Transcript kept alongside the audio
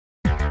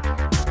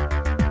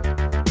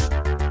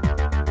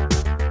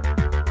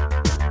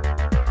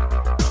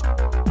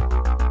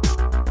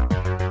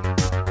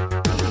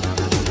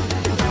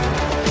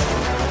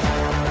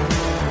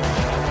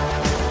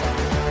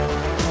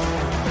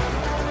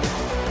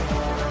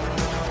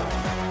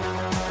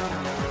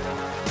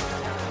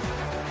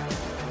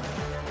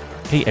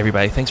Hey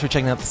everybody, thanks for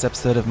checking out this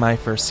episode of My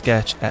First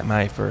Sketch at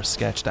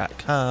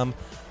myfirstsketch.com.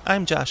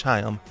 I'm Josh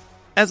Hyam.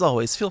 As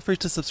always, feel free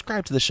to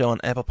subscribe to the show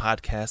on Apple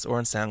Podcasts or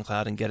on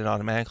SoundCloud and get it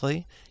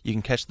automatically. You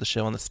can catch the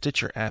show on the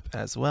Stitcher app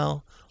as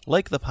well.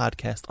 Like the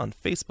podcast on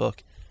Facebook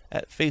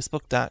at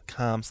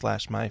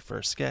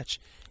facebook.com/myfirstsketch.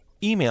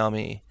 Email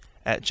me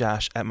at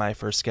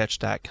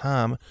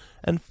josh@myfirstsketch.com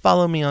and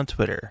follow me on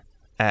Twitter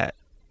at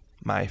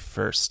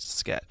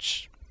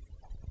myfirstsketch.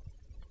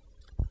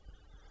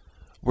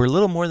 We're a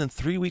little more than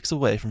 3 weeks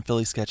away from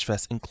Philly Sketch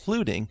Fest,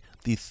 including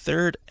the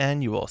 3rd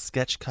annual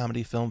Sketch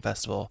Comedy Film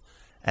Festival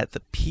at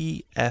the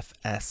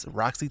PFS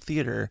Roxy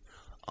Theater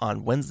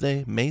on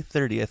Wednesday, May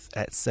 30th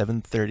at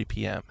 7:30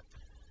 p.m.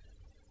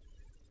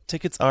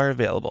 Tickets are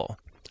available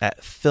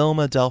at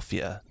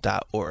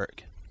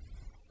filmadelphia.org.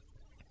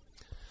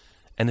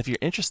 And if you're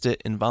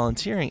interested in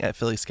volunteering at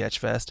Philly Sketch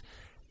Fest,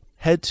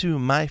 head to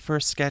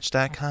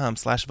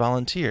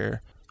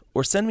myfirstsketch.com/volunteer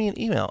or send me an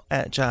email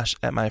at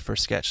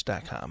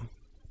josh@myfirstsketch.com.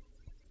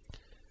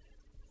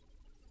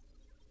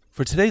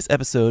 For today's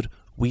episode,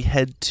 we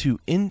head to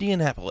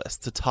Indianapolis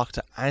to talk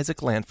to Isaac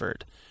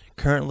Lanford,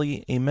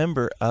 currently a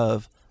member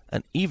of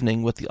An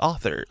Evening with the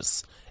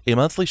Authors, a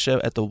monthly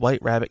show at the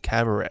White Rabbit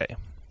Cabaret.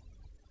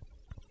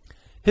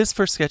 His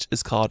first sketch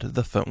is called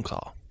The Phone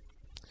Call.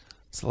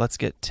 So let's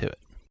get to it.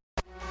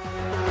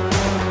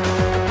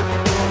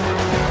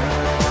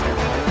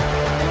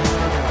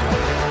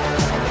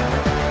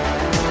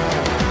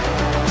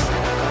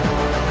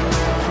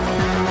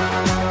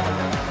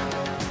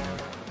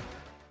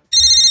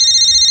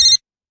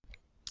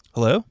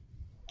 Hello?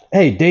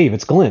 Hey, Dave,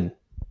 it's Glenn.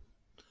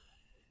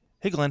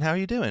 Hey, Glenn, how are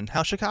you doing?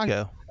 How's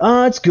Chicago?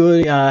 It's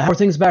good. How are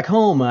things back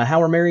home?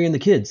 How are Mary and the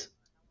kids?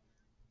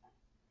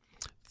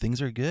 Things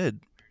are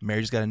good.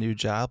 Mary's got a new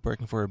job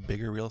working for a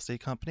bigger real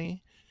estate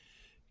company.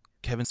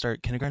 Kevin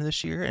started kindergarten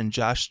this year, and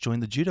Josh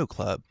joined the judo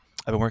club.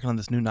 I've been working on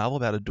this new novel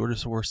about a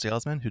door-to-door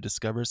salesman who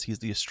discovers he's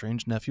the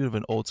estranged nephew of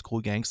an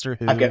old-school gangster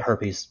who... I've got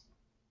herpes.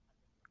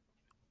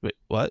 Wait,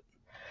 what?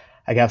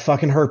 I got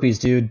fucking herpes,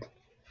 dude.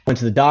 Went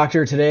to the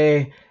doctor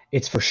today.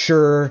 It's for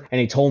sure,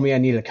 and he told me I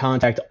need to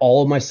contact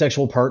all of my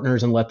sexual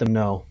partners and let them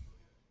know.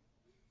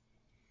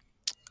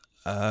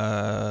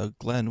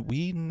 Glenn,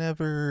 we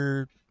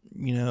never,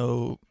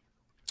 I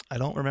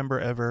don't remember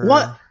ever...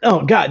 What?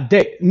 Oh, God,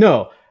 Dave,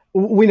 no.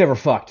 We never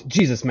fucked.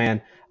 Jesus,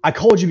 man. I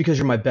called you because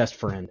you're my best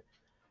friend.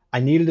 I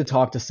needed to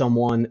talk to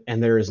someone,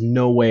 and there is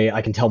no way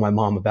I can tell my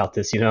mom about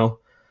this,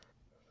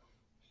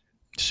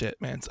 Shit,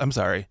 man. I'm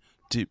sorry.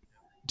 Do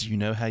you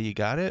know how you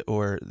got it,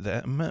 or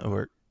them,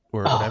 or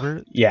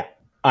whatever? Yeah.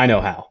 I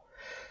know how.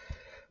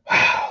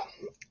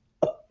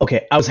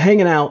 Okay, I was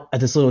hanging out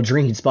at this little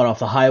drinking spot off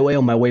the highway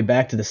on my way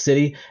back to the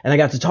city, and I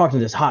got to talking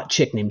to this hot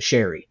chick named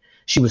Sherry.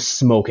 She was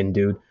smoking,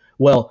 dude.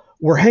 Well,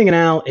 we're hanging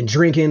out and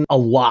drinking a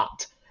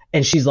lot,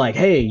 and she's like,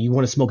 hey, you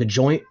want to smoke a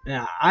joint?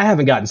 Now, I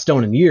haven't gotten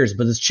stoned in years,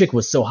 but this chick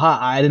was so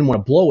hot, I didn't want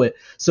to blow it,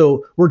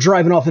 so we're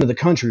driving off into the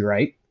country,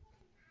 right?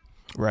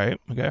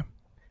 Right, okay.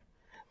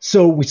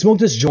 So we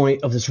smoked this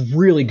joint of this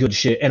really good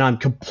shit, and I'm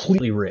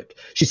completely ripped.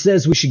 She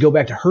says we should go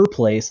back to her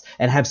place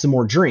and have some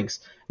more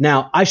drinks.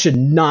 Now, I should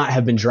not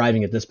have been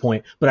driving at this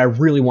point, but I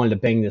really wanted to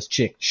bang this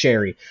chick,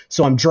 Sherry.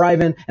 So I'm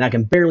driving, and I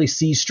can barely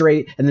see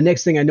straight, and the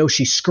next thing I know,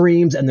 she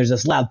screams, and there's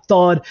this loud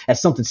thud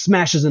as something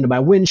smashes into my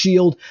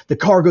windshield. The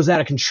car goes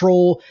out of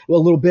control. A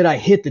little bit, I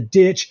hit the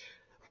ditch.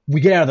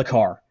 We get out of the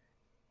car.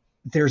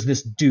 There's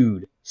this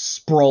dude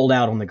sprawled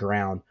out on the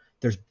ground.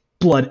 There's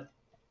blood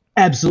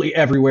absolutely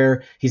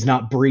everywhere. He's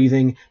not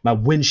breathing. My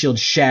windshield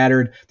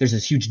shattered. There's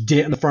this huge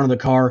dent in the front of the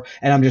car,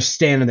 and I'm just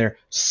standing there,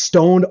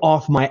 stoned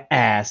off my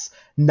ass,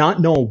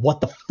 not knowing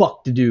what the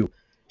fuck to do.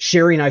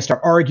 Sherry and I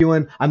start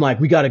arguing. I'm like,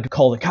 we got to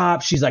call the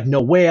cops. She's like, no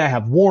way, I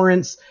have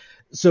warrants.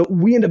 So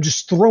we end up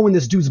just throwing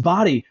this dude's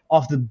body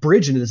off the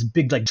bridge into this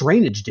big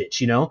drainage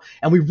ditch, and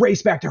we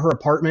race back to her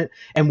apartment,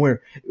 and we're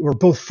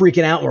both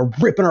freaking out. We're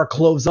ripping our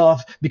clothes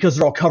off because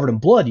they're all covered in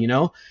blood,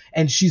 and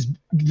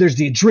there's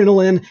the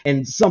adrenaline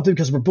and something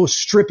because we're both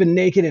stripping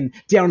naked and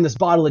down in this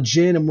bottle of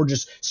gin, and we're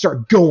just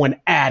start going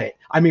at it.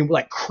 I mean,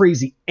 like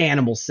crazy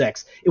animal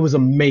sex. It was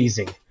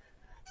amazing.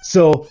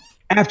 So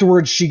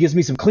afterwards, she gives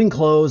me some clean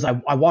clothes.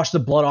 I washed the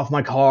blood off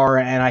my car,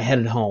 and I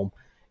headed home.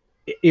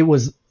 It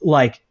was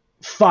like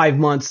 5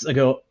 months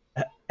ago.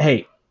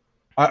 Hey,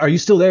 are you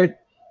still there?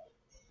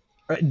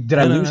 Did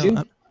I lose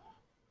you?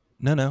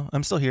 No,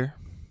 I'm still here.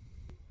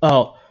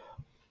 Oh,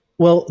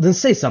 well, then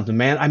say something,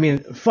 man. I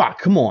mean, fuck,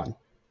 come on.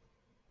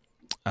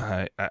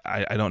 I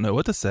don't know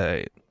what to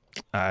say.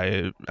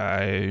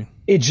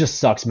 It just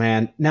sucks,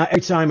 man. Now, every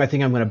time I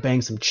think I'm going to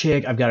bang some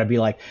chick, I've got to be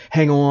like,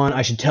 hang on,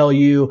 I should tell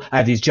you, I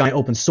have these giant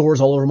open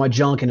sores all over my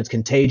junk, and it's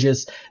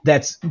contagious.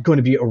 That's going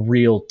to be a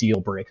real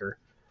deal breaker.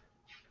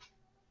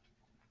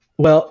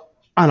 Well,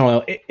 I don't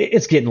know.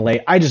 It's getting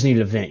late. I just need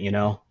a vent,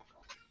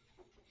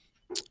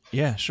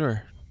 Yeah,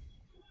 sure.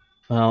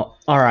 Well,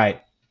 all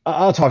right.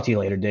 I'll talk to you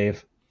later,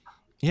 Dave.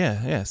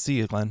 Yeah. See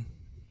you, Glenn.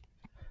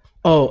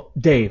 Oh,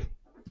 Dave,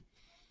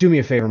 do me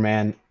a favor,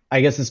 man.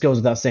 I guess this goes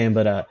without saying,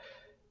 but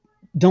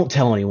don't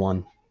tell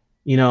anyone.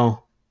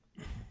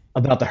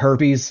 about the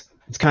herpes.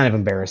 It's kind of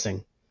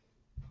embarrassing.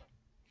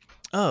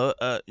 Oh,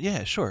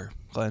 yeah, sure,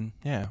 Glenn.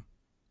 Yeah.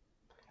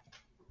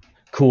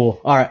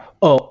 Cool. All right.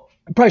 Oh,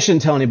 I probably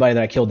shouldn't tell anybody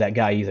that I killed that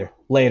guy either.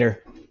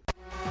 Later.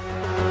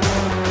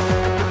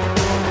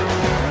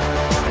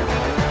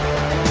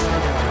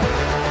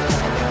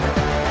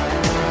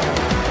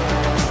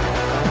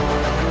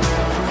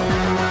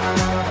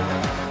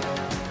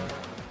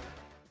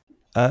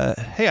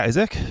 Hey,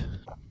 Isaac.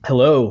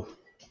 Hello.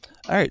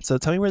 All right, so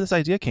tell me where this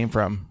idea came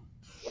from.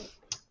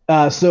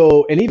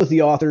 So, An Eat with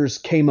the Authors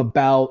came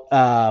about.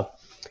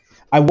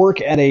 I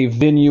work at a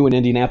venue in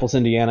Indianapolis,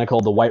 Indiana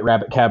called the White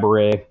Rabbit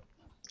Cabaret,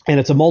 and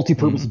it's a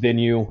multi-purpose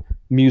venue: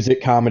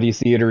 music, comedy,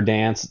 theater,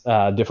 dance,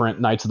 different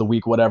nights of the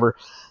week, whatever.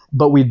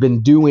 But we've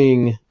been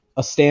doing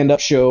a stand-up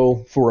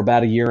show for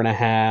about a year and a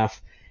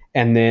half,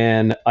 and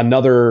then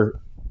another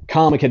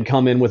comic had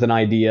come in with an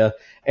idea,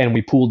 and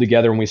we pooled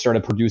together and we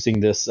started producing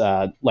this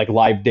like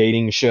live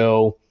dating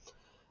show.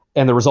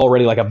 And there was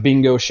already like a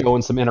bingo show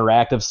and some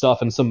interactive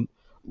stuff and some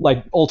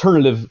like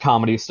alternative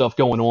comedy stuff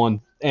going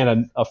on.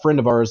 And a friend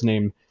of ours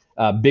named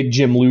Big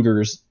Jim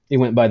Lugers, he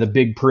went by the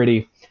Big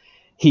Pretty.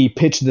 He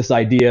pitched this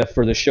idea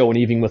for the show An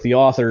Evening with the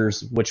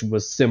Authors, which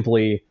was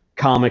simply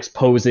comics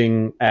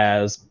posing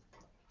as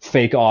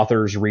fake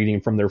authors reading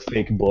from their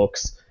fake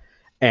books.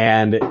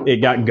 And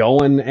it got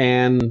going,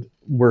 and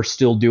we're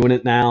still doing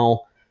it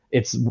now.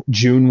 It's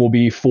June will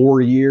be 4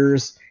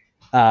 years.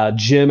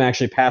 Jim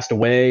actually passed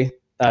away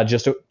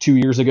just 2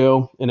 years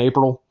ago in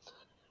April.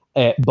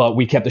 But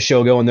we kept the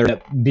show going.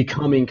 They're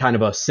becoming kind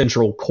of a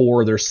central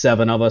core. There's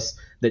 7 of us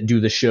that do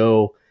the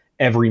show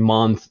every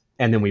month,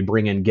 and then we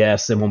bring in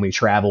guests. And when we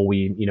travel,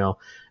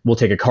 we'll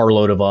take a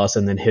carload of us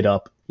and then hit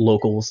up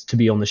locals to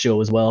be on the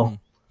show as well.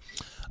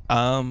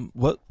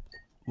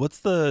 What's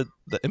the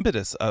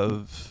impetus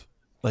of,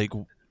 like,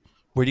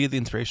 where do you get the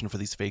inspiration for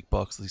these fake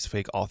books, these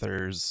fake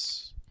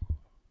authors?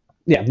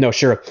 Yeah, no,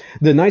 sure.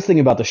 The nice thing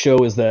about the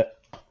show is that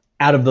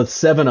out of the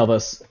 7 of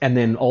us, and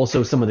then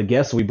also some of the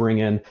guests we bring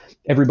in,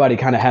 everybody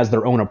kind of has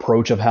their own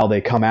approach of how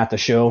they come at the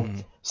show.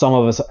 Some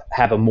of us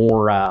have a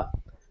more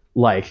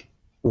like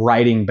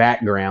writing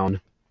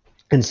background,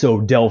 and so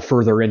delve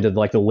further into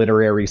like the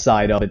literary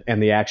side of it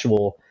and the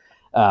actual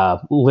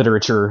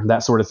literature,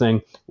 that sort of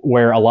thing.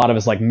 Where a lot of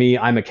us, like me,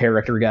 I'm a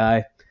character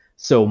guy,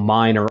 so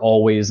mine are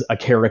always a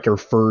character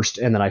first,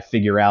 and then I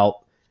figure out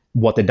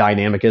what the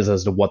dynamic is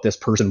as to what this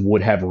person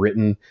would have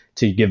written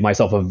to give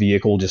myself a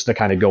vehicle just to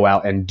kind of go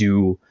out and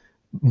do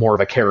more of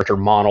a character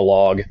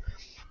monologue.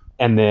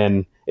 And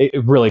then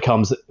it really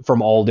comes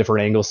from all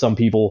different angles. Some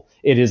people,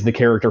 it is the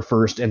character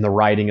first and the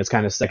writing is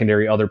kind of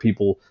secondary. Other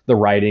people, the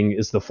writing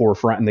is the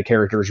forefront and the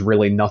character is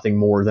really nothing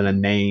more than a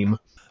name.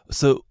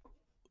 So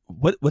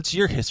what's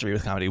your history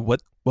with comedy?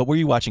 What were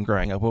you watching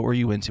growing up? What were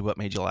you into? What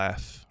made you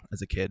laugh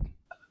as a kid?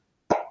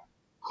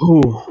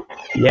 Ooh,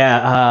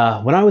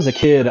 yeah. When I was a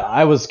kid,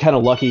 I was kind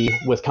of lucky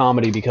with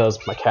comedy because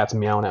my cat's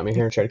meowing at me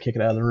here. Try to kick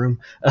it out of the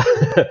room.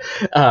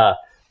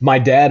 My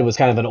dad was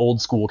kind of an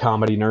old school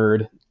comedy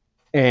nerd,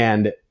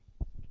 and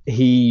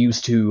he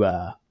used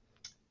to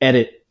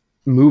edit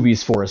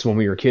movies for us when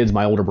we were kids,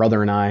 my older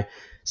brother and I,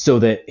 so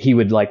that he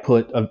would like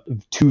put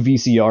 2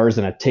 VCRs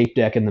and a tape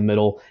deck in the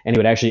middle, and he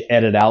would actually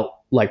edit out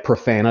like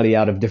profanity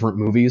out of different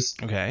movies.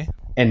 Okay.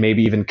 And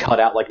maybe even cut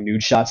out like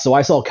nude shots. So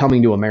I saw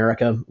Coming to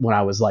America when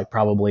I was like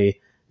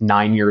probably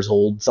 9 years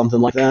old,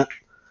 something like that.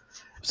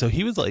 So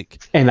he was like,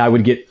 and I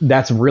would get,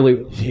 that's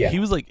really, yeah. He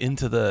was like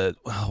into the,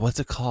 what's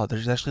it called?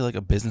 There's actually like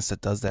a business that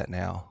does that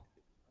now,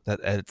 that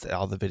edits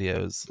all the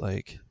videos.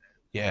 Like,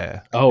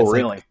 yeah. Oh,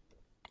 really?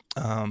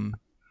 Like,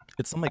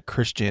 it's some like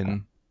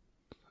Christian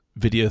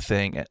video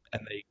thing, and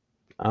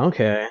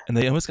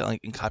they almost got like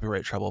in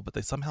copyright trouble, but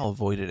they somehow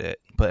avoided it.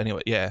 But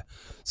anyway, yeah.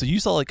 So you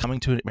saw like Coming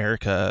to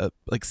America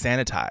like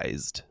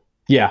sanitized.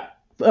 Yeah,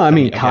 I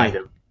mean, kind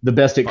of the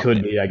best it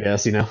could be, I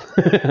guess. Yeah.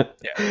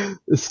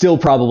 Still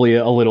probably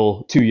a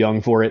little too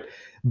young for it,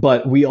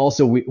 but we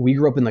also we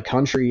grew up in the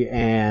country,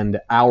 and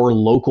our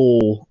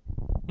local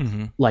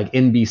like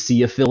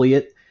NBC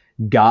affiliate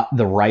got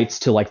the rights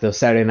to like the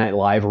Saturday Night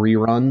Live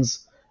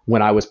reruns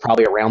when I was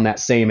probably around that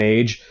same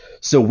age.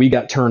 So we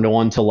got turned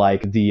on to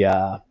like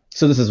the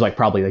so this is like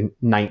probably like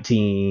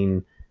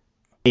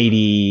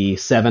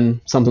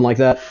 1987, something like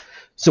that.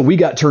 So we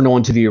got turned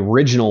on to the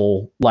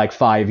original like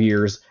 5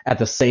 years at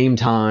the same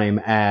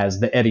time as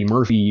the Eddie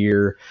Murphy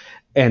year,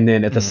 and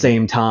then at the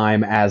same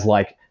time as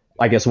like,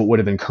 I guess what would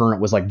have been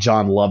current was like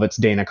John Lovett's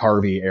Dana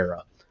Carvey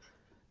era.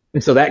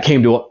 And so that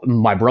came to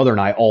my brother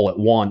and I all at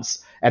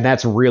once. And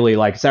that's really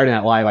like Saturday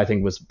Night Live, I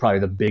think, was probably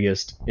the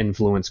biggest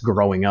influence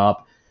growing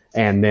up.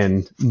 And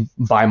then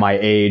by my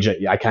age,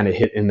 I kind of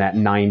hit in that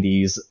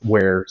 90s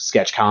where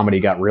sketch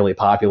comedy got really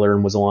popular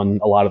and was on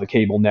a lot of the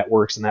cable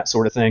networks and that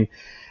sort of thing.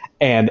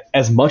 And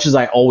as much as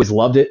I always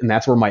loved it, and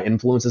that's where my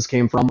influences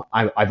came from,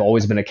 I've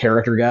always been a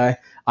character guy.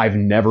 I've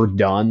never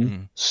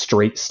done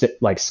straight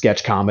like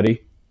sketch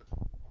comedy.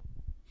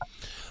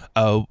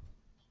 Oh,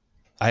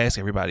 I ask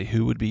everybody,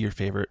 who would be your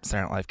favorite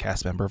Saturday Night Live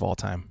cast member of all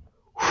time?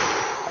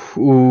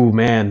 Ooh,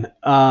 man.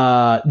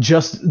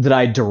 Just that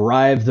I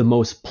derive the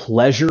most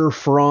pleasure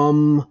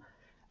from,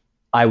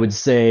 I would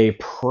say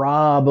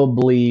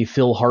probably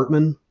Phil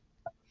Hartman.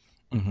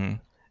 Hmm.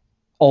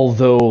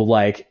 Although,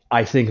 like,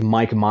 I think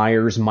Mike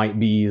Myers might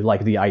be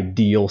like the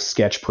ideal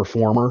sketch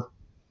performer.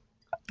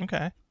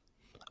 Okay.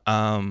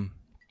 Um,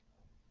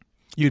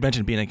 you had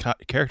mentioned being a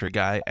character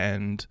guy,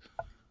 and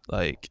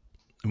like,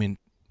 I mean,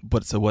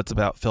 what's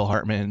about Phil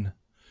Hartman?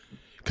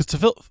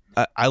 Because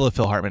I love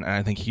Phil Hartman, and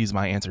I think he's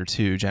my answer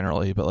too,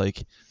 generally. But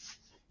like,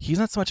 he's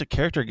not so much a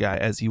character guy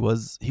as he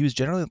was. He was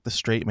generally like the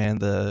straight man.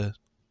 The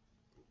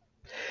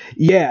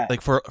Yeah.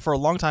 like for a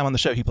long time on the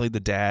show, he played the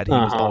dad. He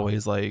Uh was huh.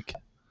 always like.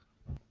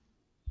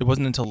 It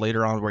wasn't until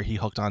later on where he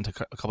hooked on to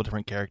a couple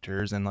different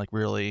characters and like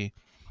really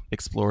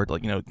explored,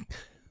 like,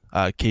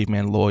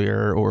 caveman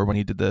lawyer, or when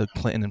he did the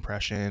Clinton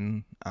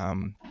impression.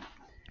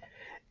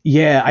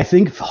 Yeah, I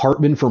think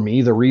Hartman for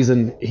me, the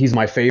reason he's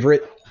my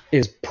favorite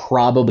is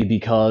probably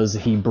because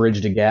he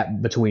bridged a gap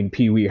between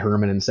Pee Wee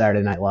Herman and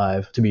Saturday Night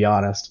Live, to be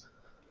honest.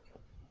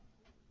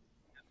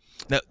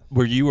 Now,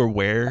 were you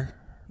aware?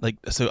 Like,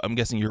 so I'm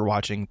guessing you were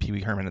watching Pee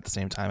Wee Herman at the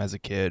same time as a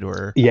kid,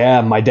 or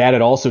Yeah, my dad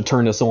had also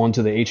turned us on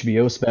to the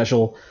HBO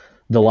special,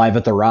 The Live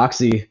at the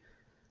Roxy.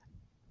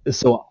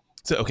 So,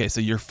 so okay,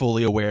 so you're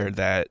fully aware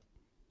that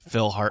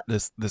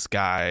this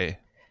guy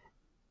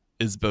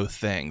is both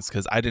things,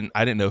 because I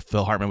didn't know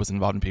Phil Hartman was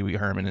involved in Pee Wee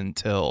Herman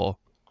until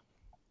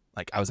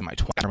like I was in my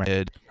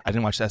 20s. I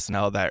didn't watch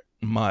SNL that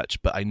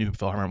much, but I knew who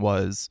Phil Hartman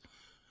was.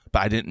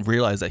 But I didn't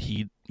realize that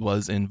he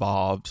was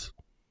involved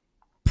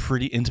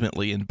pretty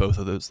intimately in both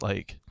of those.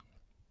 Like,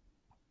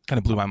 kind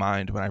of blew my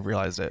mind when I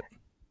realized it.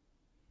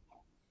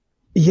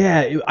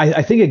 yeah,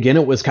 I think again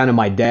it was kind of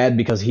my dad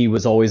because he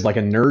was always like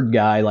a nerd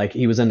guy. Like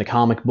he was into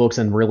comic books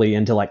and really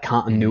into like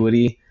Mm-hmm.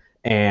 continuity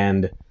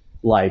and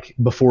like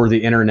before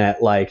the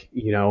internet, like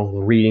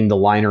reading the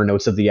liner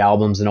notes of the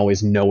albums and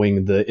always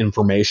knowing the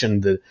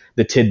information,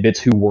 the tidbits,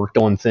 who worked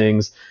on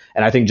things.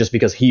 And I think just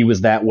because he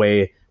was that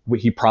way,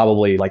 he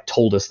probably like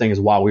told us things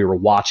while we were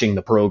watching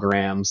the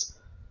programs,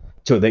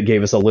 so that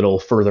gave us a little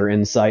further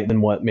insight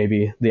than what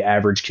maybe the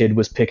average kid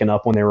was picking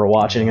up when they were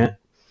watching Uh-huh. it.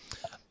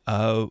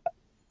 Uh,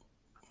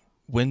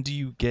 when do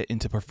you get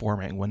into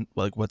performing? When,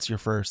 like, what's your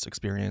first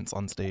experience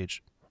on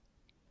stage?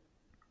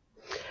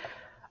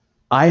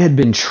 I had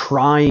been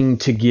trying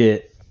to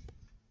get,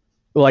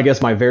 well, I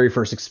guess my very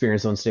first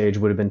experience on stage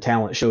would have been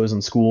talent shows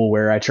in school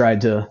where I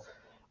tried to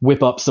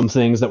whip up some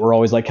things that were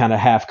always like kind of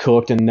half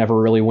cooked and never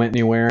really went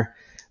anywhere.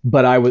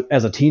 But I was,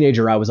 as a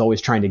teenager, I was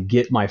always trying to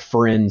get my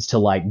friends to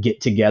like get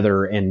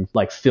together and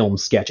like film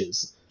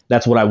sketches.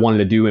 That's what I wanted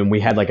to do. And we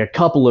had like a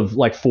couple of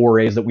like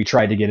forays that we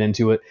tried to get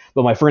into it,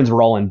 but my friends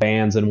were all in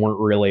bands and weren't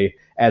really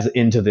as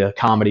into the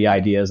comedy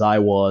idea as I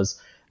was.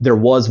 There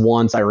was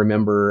once I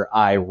remember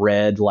I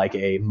read like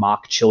a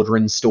mock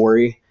children's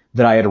story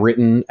that I had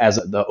written as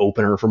the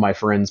opener for my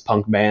friend's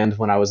punk band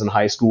when I was in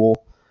high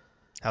school.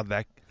 How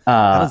that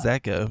how Uh, does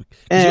that go?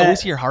 Because you eh,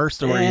 always hear horror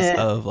stories eh.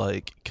 of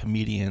like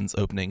comedians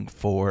opening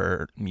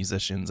for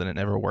musicians and it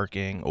never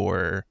working,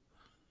 or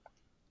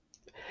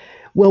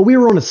Well, we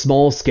were on a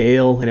small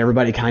scale and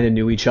everybody kind of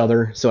knew each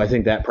other, so I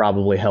think that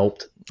probably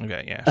helped.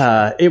 okay, yeah,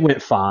 sure. It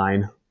went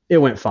fine. It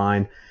went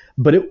fine.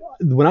 But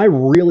when I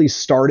really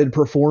started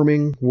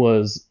performing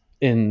was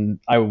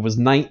I was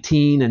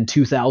 19 in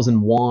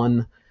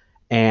 2001,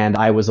 and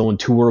I was on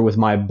tour with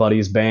my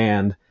buddy's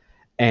band,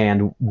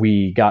 and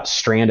we got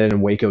stranded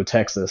in Waco,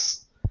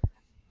 Texas,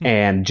 Hmm.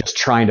 and just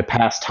trying to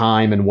pass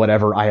time and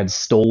whatever, I had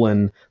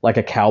stolen like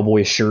a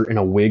cowboy shirt and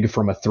a wig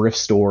from a thrift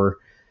store,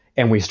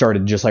 and we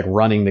started just like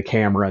running the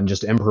camera and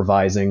just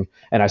improvising,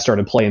 and I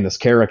started playing this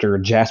character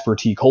Jasper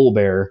T.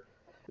 Colbert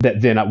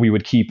that then we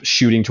would keep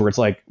shooting towards,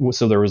 like,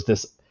 so there was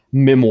this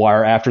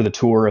memoir after the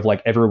tour of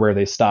like everywhere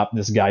they stopped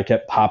this guy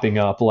kept popping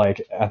up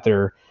like at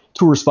their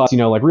tour spots,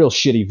 like real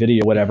shitty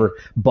video whatever,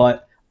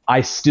 but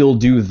I still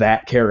do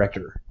that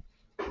character,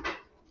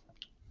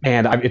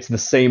 and it's the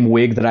same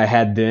wig that I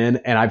had then,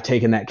 and I've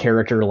taken that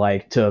character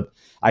like to,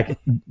 I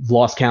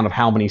lost count of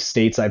how many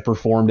states I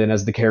performed in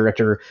as the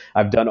character.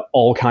 I've done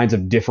all kinds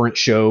of different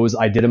shows.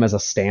 I did them as a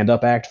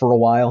stand-up act for a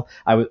while.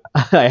 I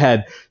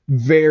had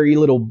very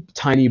little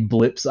tiny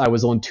blips. I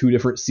was on two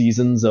different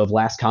seasons of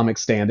Last Comic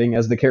Standing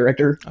as the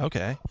character,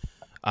 Okay.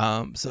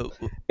 So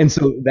and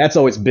so that's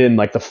always been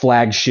like the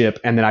flagship.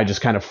 And then I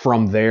just kind of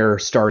from there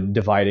started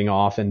dividing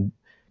off and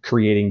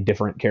creating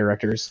different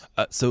characters.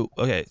 so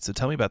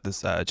tell me about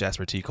this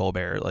Jasper T.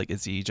 Colbert. Like,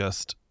 is he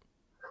just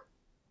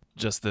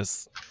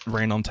this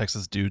random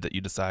Texas dude that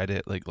you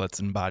decided, like, let's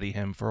embody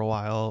him for a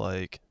while?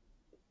 Like,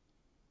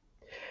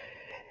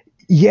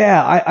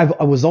 Yeah,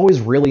 I was always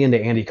really into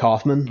Andy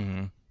Kaufman,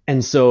 mm-hmm.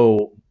 and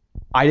so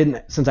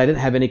since I didn't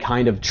have any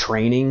kind of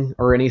training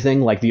or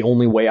anything, like the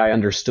only way I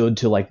understood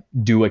to like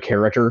do a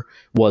character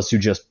was to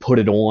just put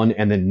it on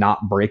and then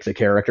not break the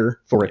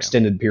character for Yeah.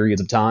 extended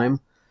periods of time.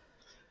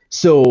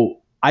 So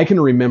I can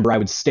remember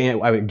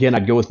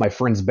I'd go with my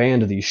friend's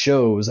band to these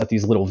shows at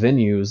these little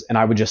venues, and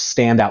I would just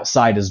stand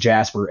outside as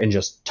Jasper and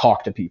just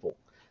talk to people.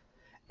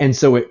 And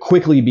so it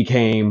quickly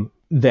became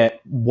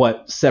that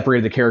what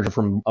separated the character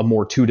from a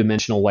more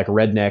two-dimensional like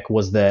redneck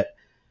was that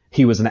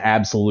he was an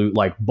absolute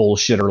like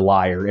bullshitter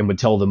liar and would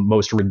tell the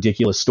most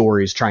ridiculous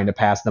stories trying to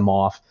pass them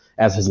off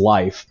as his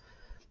life.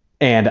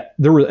 And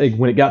there were,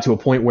 when it got to a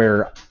point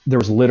where there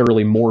was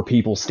literally more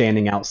people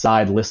standing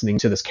outside listening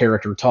to this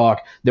character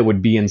talk that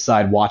would be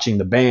inside watching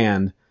the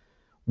band,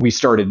 we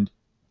started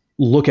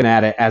looking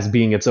at it as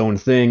being its own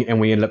thing, and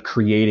we ended up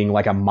creating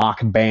like a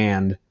mock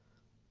band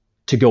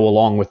to go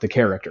along with the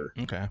character.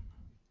 Okay.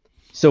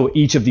 So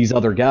each of these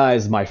other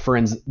guys, my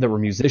friends that were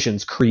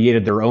musicians,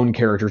 created their own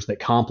characters that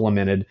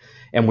complemented,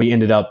 and we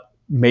ended up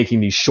making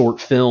these short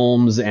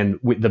films, and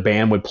the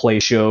band would play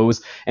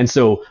shows. And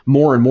so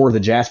more and more the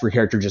Jasper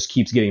character just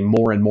keeps getting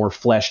more and more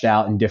fleshed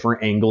out in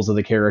different angles of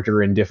the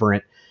character and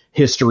different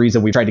histories,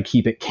 and we tried to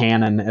keep it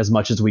canon as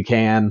much as we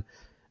can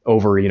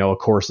over, a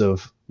course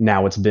of,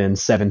 now it's been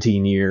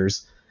 17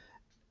 years.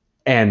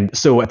 And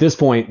so at this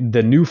point,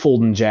 the new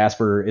Fulton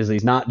Jasper is,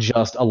 he's not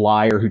just a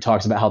liar who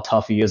talks about how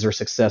tough he is or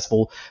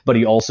successful, but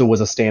he also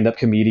was a stand-up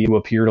comedian who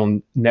appeared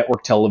on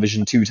network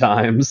television 2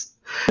 times.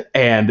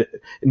 And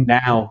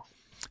now...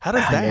 How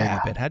does that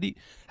happen?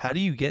 How do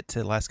you get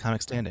to Last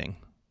Comic Standing?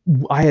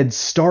 I had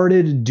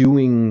started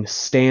doing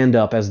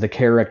stand-up as the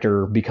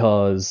character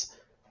because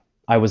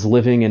I was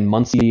living in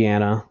Muncie,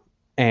 Indiana,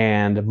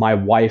 and my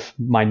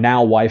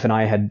now wife and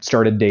I had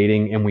started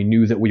dating, and we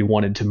knew that we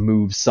wanted to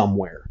move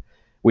somewhere.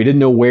 We didn't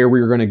know where we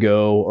were going to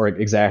go or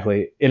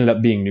exactly. It ended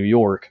up being New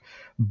York,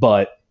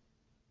 but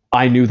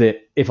I knew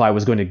that if I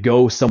was going to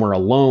go somewhere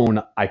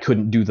alone, I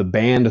couldn't do the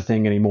band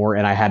thing anymore,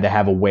 and I had to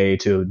have a way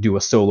to do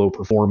a solo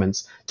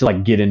performance to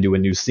like get into a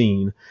new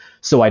scene.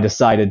 So I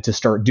decided to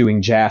start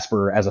doing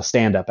Jasper as a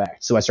stand-up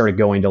act. So I started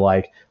going to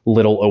like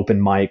little open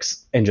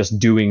mics and just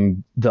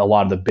doing a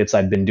lot of the bits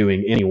I'd been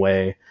doing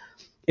anyway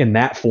in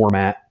that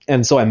format.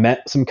 And so I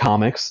met some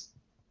comics,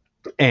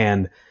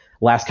 and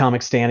Last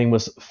Comic Standing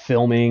was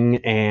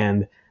filming,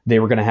 and they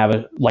were going to have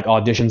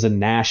auditions in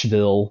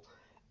Nashville.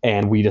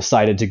 And we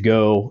decided to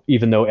go,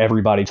 even though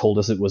everybody told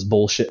us it was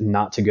bullshit and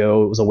not to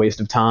go. It was a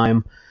waste of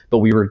time, but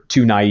we were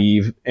too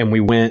naive. And we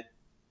went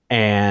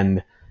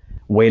and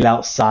waited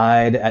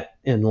outside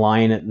in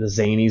line at the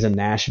Zanies in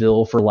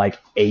Nashville for like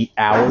 8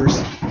 hours,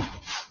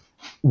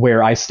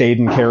 where I stayed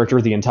in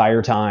character the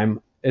entire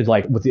time,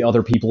 like with the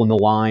other people in the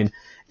line.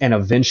 And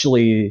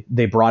eventually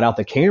they brought out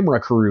the camera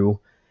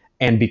crew.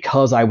 And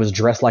because I was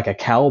dressed like a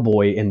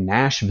cowboy in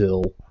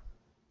Nashville,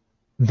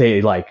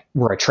 they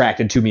were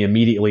attracted to me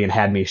immediately and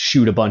had me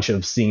shoot a bunch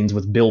of scenes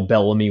with Bill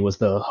Bellamy was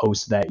the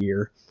host that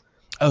year.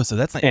 Oh, so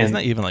it's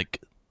not even like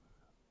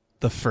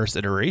the first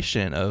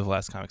iteration of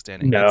Last Comic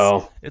Standing.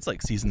 No, it's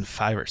like season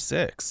 5 or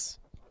 6.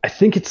 I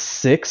think it's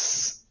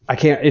 6.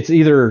 It's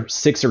either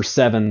 6 or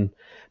 7,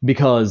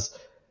 because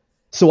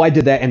so I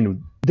did that,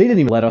 and they didn't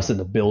even let us in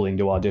the building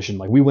to audition.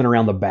 Like, we went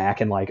around the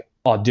back and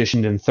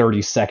auditioned in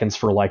 30 seconds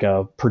for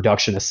a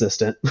production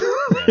assistant.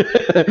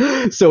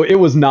 So it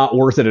was not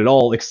worth it at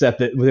all, except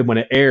that when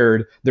it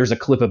aired, there's a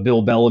clip of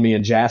Bill Bellamy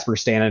and Jasper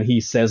standing, and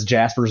he says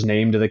Jasper's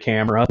name to the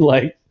camera.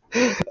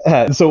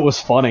 So it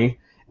was funny.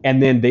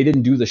 And then they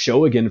didn't do the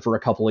show again for a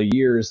couple of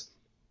years.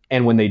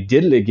 And when they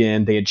did it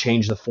again, they had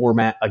changed the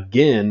format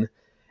again.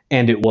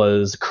 And it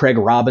was Craig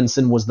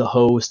Robinson was the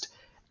host,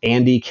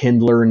 Andy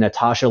Kindler,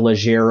 Natasha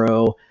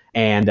Leggero,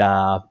 and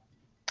I'm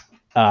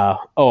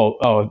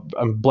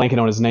blanking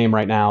on his name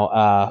right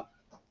now.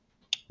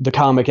 The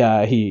comic,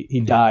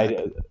 he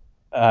died,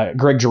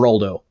 Greg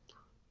Giraldo.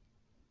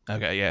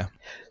 Okay, yeah.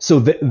 So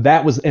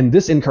that was, in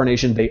this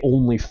incarnation, they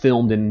only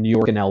filmed in New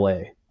York and LA.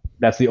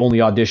 That's the only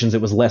auditions.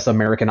 It was less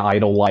American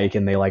Idol-like,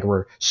 and they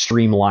were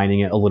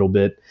streamlining it a little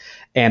bit.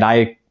 And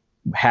I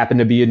happened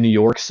to be in New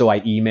York, so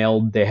I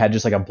emailed. They had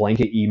just a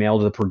blanket email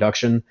to the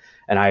production,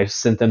 and I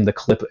sent them the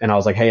clip, and I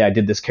was like, hey, I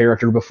did this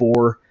character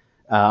before.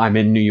 I'm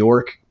in New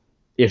York.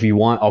 If you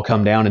want, I'll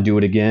come down and do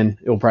it again.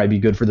 It'll probably be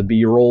good for the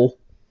B-roll.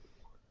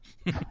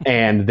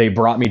 And they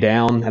brought me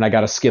down, and I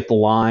got to skip the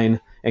line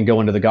and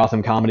go into the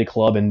Gotham Comedy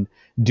Club and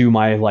do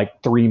my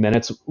 3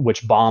 minutes,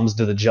 which bombs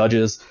to the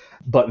judges.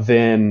 But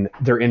then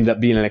there ended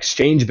up being an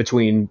exchange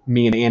between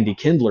me and Andy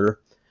Kindler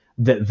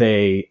that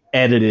they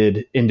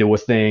edited into a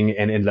thing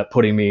and ended up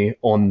putting me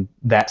on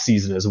that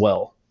season as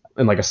well,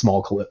 in a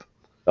small clip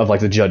of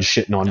the judge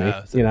shitting on me.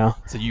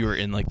 So you were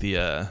in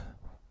the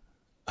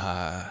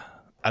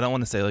I don't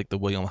want to say the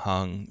William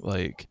Hung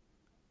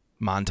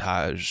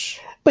montage,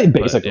 but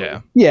basically,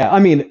 yeah. I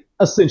mean,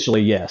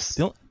 essentially, yes.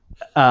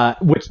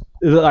 Let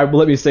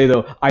me say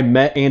though, I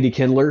met Andy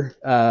Kindler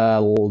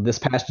this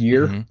past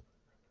year, mm-hmm.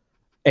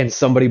 and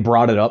somebody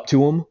brought it up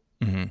to him,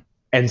 mm-hmm.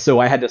 and so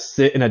I had to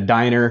sit in a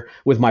diner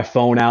with my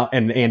phone out,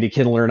 and Andy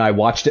Kindler and I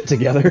watched it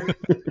together.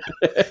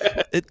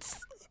 It's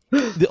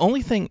the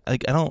only thing. I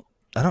don't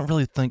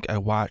really think I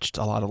watched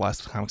a lot of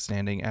Last Comic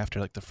Standing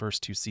after the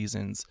first 2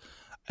 seasons.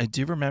 I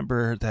do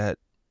remember that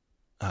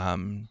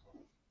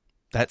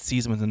that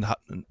season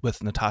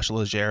with Natasha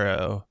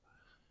Leggero,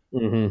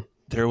 mm-hmm.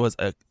 there was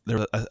a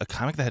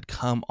comic that had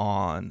come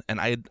on, and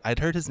I'd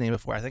heard his name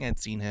before. I think I'd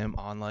seen him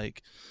on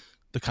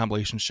the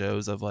compilation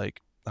shows of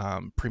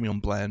Premium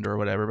Blend or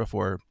whatever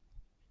before,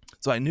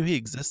 so I knew he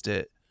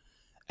existed,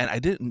 and I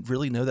didn't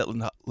really know that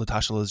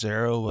Latasha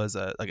Leggero was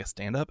a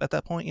stand-up at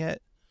that point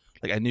yet.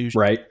 Like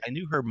Right. I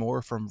knew her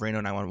more from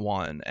Reno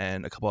 911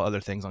 and a couple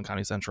other things on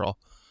Comedy Central.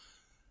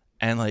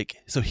 And like,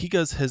 so he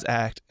goes his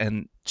act,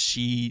 and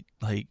she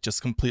like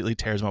just completely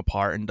tears him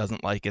apart and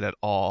doesn't like it at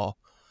all.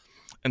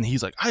 And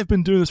he's like, "I've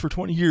been doing this for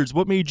 20 years.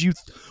 What made you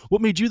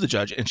the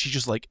judge?" And she's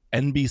just like,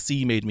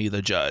 "NBC made me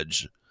the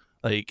judge."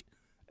 Like,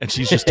 and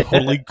she's just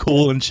totally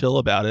cool and chill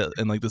about it.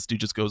 And like, this dude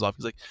just goes off.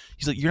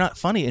 He's like, "You're not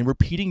funny, and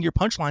repeating your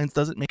punchlines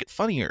doesn't make it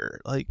funnier."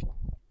 Like,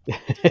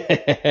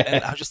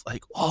 and I was just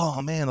like,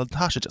 "Oh man,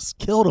 Latasha just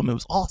killed him. It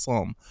was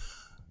awesome."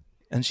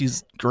 And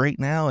she's great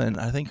now. And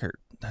I think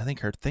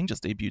her thing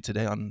just debuted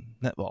today on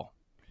Netball,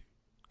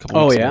 a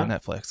couple weeks ago on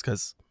Netflix.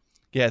 Because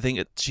I think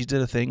she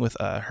did a thing with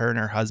her and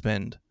her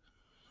husband,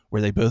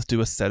 where they both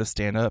do a set of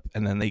stand-up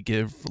and then they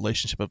give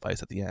relationship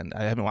advice at the end.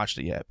 I haven't watched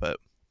it yet, but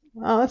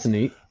oh, that's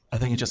neat. I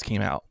think it just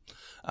came out.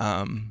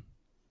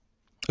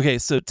 Okay,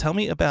 so tell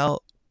me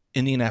about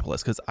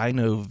Indianapolis, because I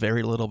know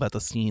very little about the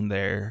scene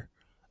there.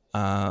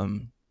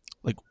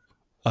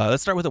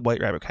 Let's start with the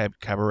White Rabbit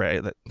Cabaret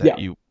that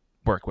you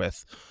work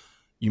with.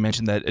 You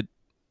mentioned that it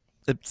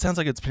sounds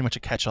like it's pretty much a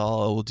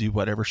catch-all. It will do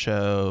whatever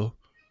show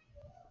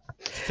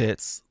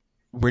fits.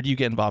 Where do you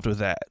get involved with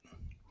that?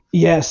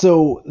 Yeah,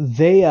 so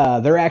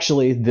they're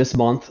actually this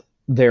month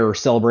they're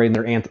celebrating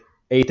their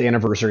 8th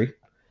anniversary.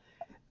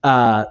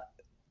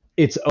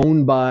 It's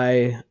owned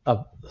by a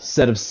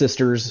set of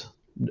sisters,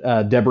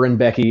 Deborah and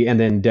Becky, and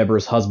then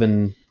Deborah's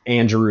husband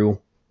Andrew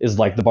is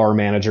like the bar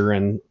manager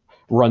and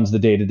runs the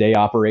day-to-day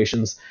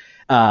operations.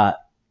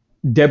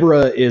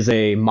 Deborah is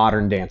a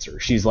modern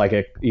dancer. She's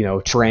like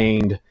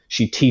trained.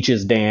 She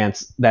teaches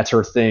dance. That's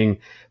her thing.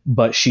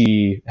 But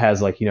she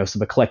has like,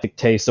 some eclectic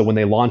taste. So when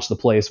they launch the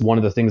place, one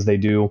of the things they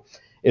do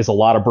is a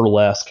lot of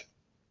burlesque,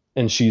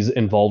 and she's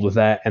involved with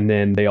that. And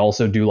then they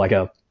also do like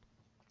a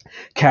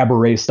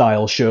cabaret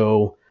style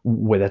show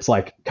where that's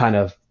like kind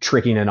of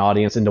tricking an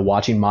audience into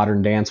watching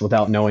modern dance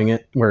without knowing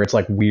it, where it's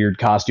like weird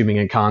costuming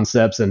and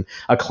concepts, and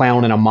a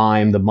clown and a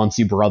mime, the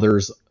Muncie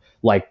brothers,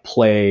 like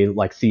play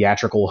like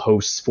theatrical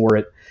hosts for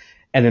it.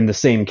 And then the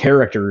same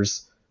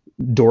characters,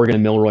 Dorgan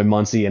and Milroy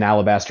Muncie and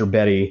Alabaster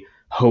Betty,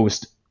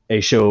 host a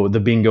show, the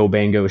Bingo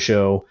Bango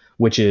Show,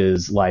 which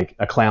is like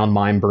a clown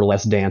mime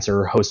burlesque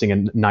dancer hosting a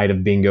night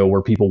of bingo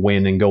where people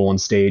win and go on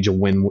stage and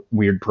win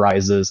weird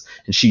prizes,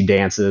 and she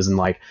dances and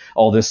like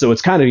all this. So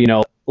it's kind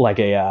of, like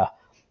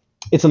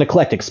it's an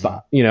eclectic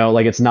spot,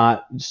 like it's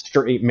not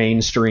straight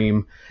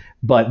mainstream,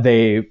 but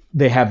they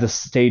have the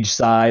stage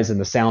size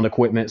and the sound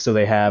equipment. So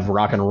they have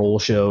rock and roll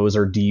shows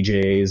or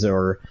DJs,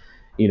 or,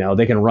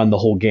 they can run the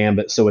whole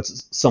gambit. So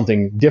it's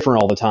something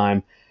different all the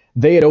time.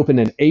 They had opened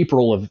in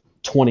April of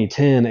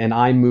 2010, and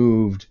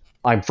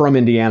I'm from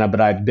Indiana, but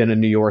I've been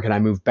in New York, and I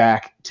moved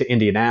back to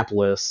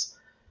Indianapolis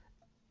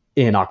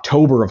in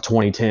October of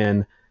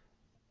 2010.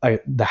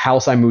 The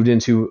house I moved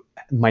into,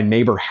 my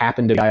neighbor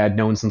happened to be a guy I'd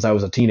known since I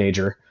was a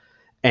teenager,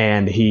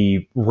 and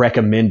he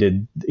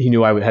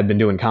knew I had been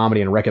doing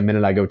comedy and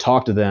recommended I go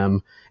talk to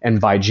them.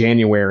 And by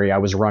January, I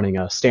was running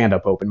a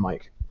stand-up open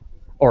mic,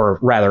 or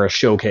rather a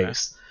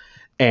showcase.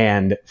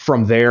 And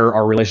from there,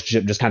 our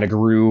relationship just kind of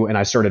grew, and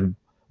I started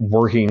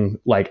working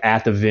like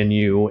at the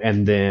venue,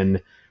 and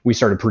then we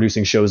started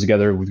producing shows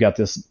together. We've got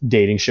this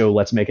dating show,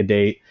 Let's Make a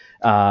Date.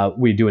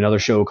 We do another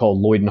show called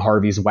Lloyd and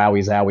Harvey's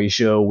Wowie Zowie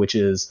Show, which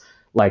is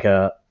like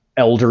a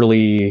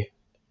elderly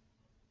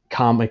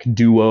comic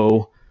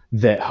duo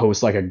that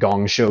hosts like a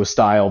gong show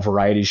style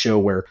variety show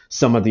where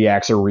some of the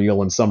acts are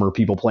real and some are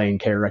people playing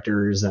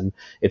characters, and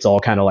it's all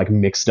kind of like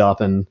mixed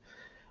up and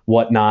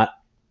whatnot.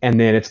 And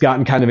then it's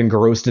gotten kind of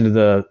engrossed into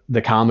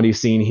the comedy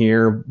scene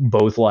here,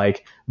 both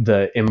like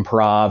the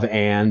improv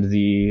and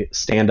the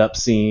stand-up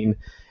scene,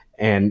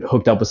 and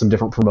hooked up with some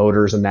different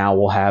promoters. And now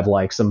we'll have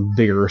like some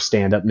bigger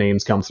stand-up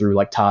names come through,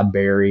 like Todd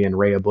Barry, and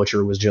Rhea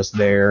Butcher was just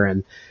there,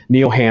 and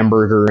Neil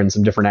Hamburger, and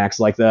some different acts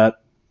like that.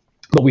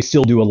 But we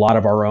still do a lot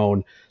of our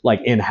own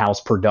like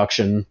in-house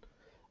production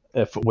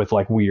with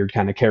like weird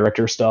kind of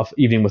character stuff.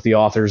 Evening with the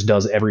Authors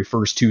does every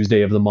first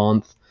Tuesday of the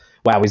month.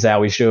 Wowie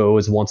Zowie Show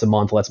is once a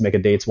month. Let's Make a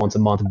Date's once a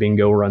month.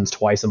 Bingo runs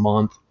twice a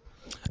month.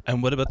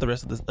 And what about the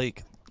rest of this?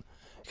 Like,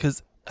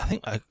 because I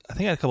think I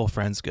had a couple of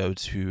friends go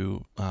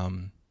to,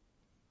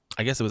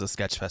 I guess it was a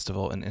sketch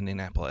festival in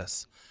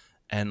Indianapolis,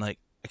 and like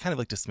I kind of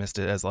like dismissed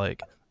it as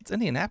like, it's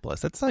Indianapolis.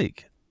 That's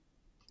like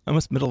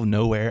almost middle of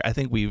nowhere. I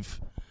think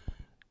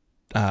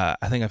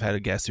I've had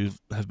a guest who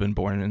have been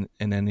born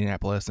in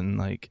Indianapolis, and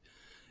like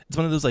it's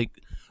one of those like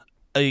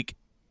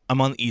I'm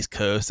on the East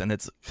Coast, and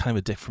it's kind of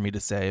a dick for me to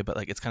say, but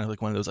like it's kind of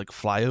like one of those like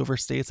flyover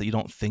states that you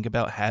don't think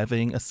about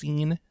having a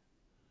scene.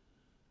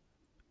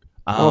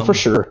 Oh, for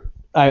sure.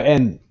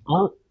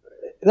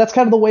 That's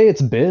kind of the way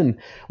it's been.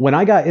 When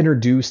I got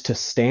introduced to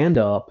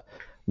stand-up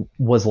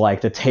was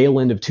like the tail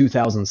end of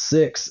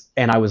 2006,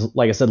 and I was,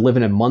 like I said,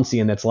 living in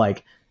Muncie, and that's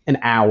like an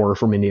hour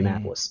from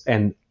Indianapolis.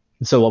 And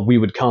so we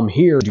would come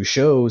here, do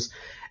shows,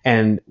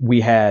 and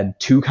we had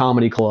 2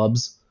 comedy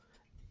clubs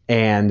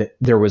and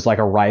there was like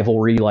a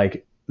rivalry,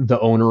 like the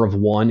owner of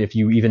one, if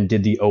you even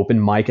did the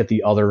open mic at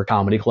the other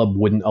comedy club,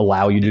 wouldn't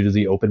allow you to do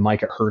the open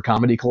mic at her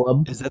comedy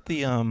club. Is that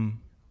the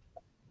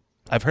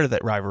I've heard of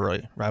that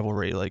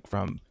rivalry like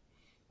from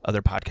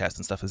other podcasts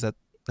and stuff. Is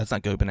that's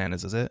not Go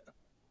Bananas, is it?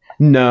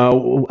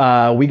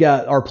 No, we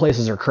got our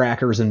places are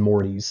Crackers and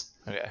Morty's.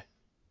 Okay.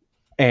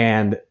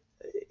 And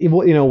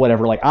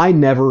whatever, like I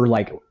never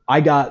like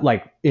I got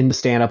like into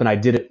stand up and I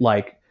did it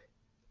like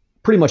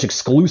pretty much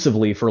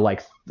exclusively for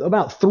like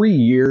about 3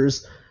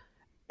 years,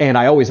 and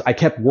I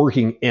kept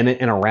working in it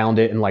and around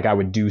it, and like I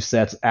would do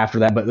sets after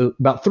that, but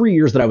about 3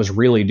 years that I was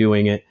really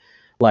doing it,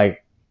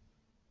 like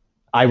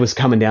I was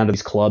coming down to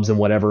these clubs and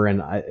whatever,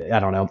 and I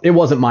don't know, it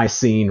wasn't my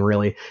scene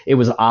really. It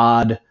was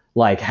odd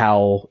like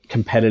how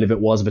competitive it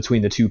was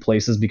between the two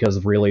places,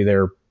 because really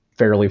they're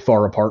fairly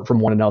far apart from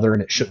one another,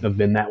 and it shouldn't have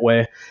been that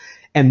way.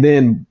 And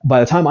then by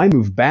the time I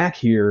moved back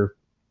here,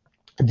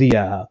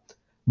 the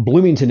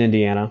Bloomington,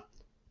 Indiana,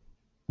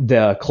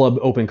 the club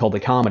opened called the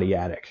Comedy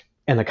Attic.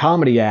 And the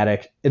Comedy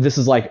Attic, this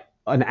is like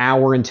an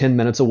hour and 10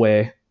 minutes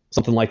away,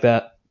 something like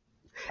that.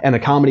 And the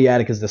Comedy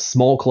Attic is this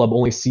small club,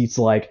 only seats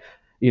like,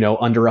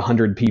 under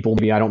 100 people,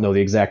 maybe, I don't know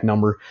the exact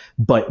number,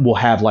 but we'll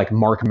have like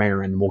Mark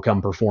Maron will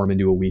come perform and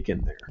do a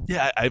weekend there.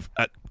 Yeah,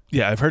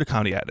 I've heard of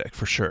Comedy Attic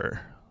for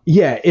sure.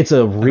 Yeah, it's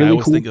a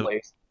really cool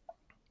place.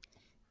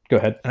 Go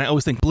ahead. And I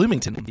always think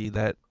Bloomington would be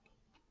that.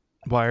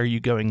 Why are you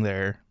going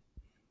there?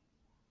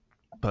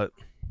 But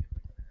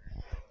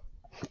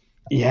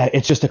yeah,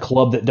 it's just a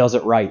club that does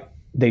it right.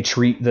 They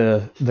treat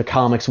the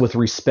comics with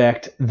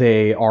respect.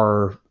 They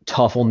are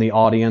tough on the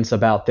audience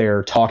about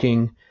their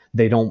talking.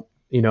 They don't,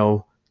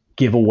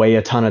 give away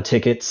a ton of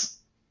tickets.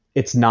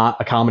 It's not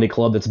a comedy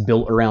club that's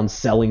built around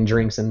selling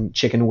drinks and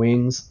chicken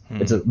wings.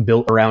 It's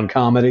built around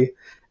comedy,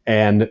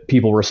 and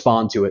people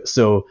respond to it.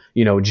 So,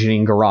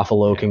 Janine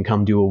Garofalo can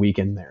come do a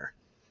weekend there,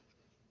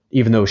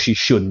 even though she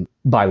shouldn't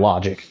by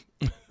logic.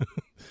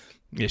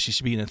 Yeah, she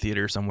should be in a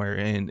theater somewhere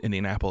in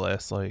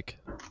Indianapolis, like.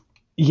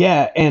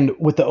 Yeah, and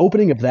with the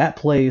opening of that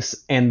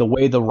place and the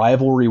way the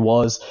rivalry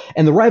was,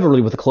 and the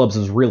rivalry with the clubs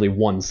was really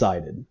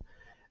one-sided,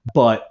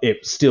 but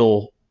it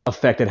still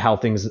affected how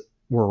things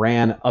were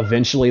ran.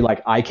 Eventually,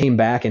 like, I came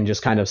back and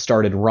just kind of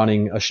started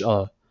running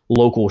a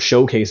local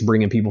showcase,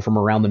 bringing people from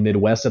around the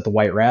Midwest at the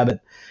White Rabbit,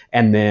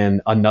 and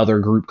then another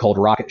group called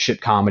Rocket Ship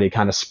Comedy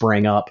kind of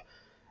sprang up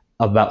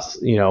about,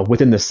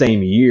 within the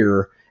same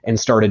year, and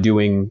started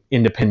doing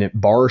independent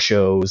bar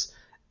shows.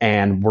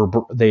 And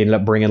they ended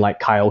up bringing like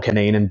Kyle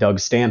Kinane and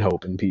Doug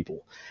Stanhope and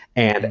people.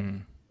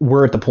 And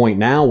we're at the point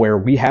now where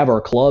we have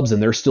our clubs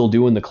and they're still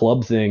doing the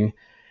club thing,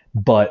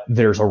 but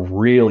there's a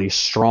really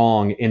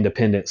strong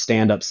independent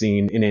stand-up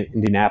scene in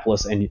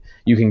Indianapolis. And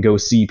you can go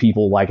see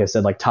people, like I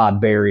said, like Todd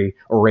Barry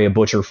or Rhea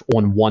Butcher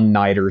on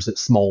one-nighters at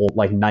small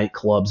like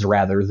nightclubs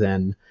rather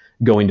than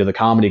going to the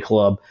comedy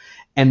club.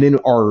 And then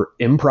our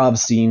improv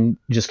scene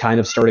just kind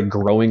of started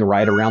growing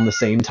right around the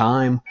same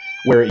time,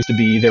 where it used to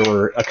be there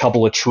were a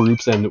couple of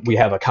troupes and we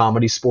have a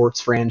comedy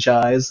sports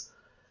franchise.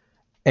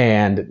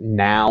 And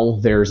now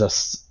there's a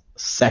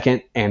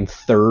second and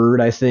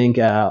third, I think,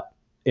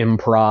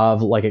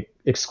 improv, like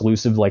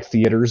exclusive like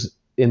theaters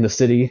in the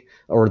city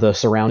or the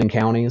surrounding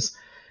counties.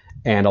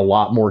 And a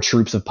lot more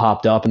troupes have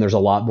popped up, and there's a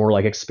lot more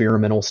like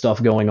experimental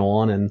stuff going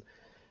on. And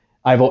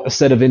I've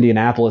said of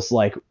Indianapolis,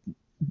 like,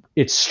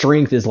 its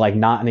strength is like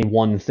not any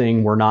one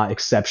thing. We're not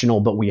exceptional,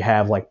 but we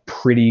have like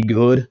pretty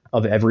good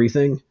of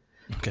everything.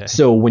 Okay.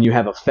 So when you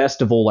have a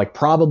festival, like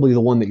probably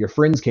the one that your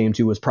friends came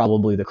to was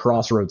probably the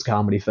Crossroads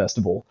Comedy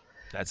Festival.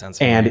 That sounds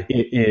familiar.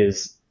 And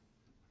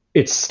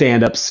it's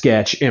stand-up,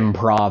 sketch,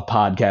 improv,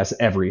 podcast,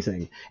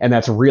 everything. And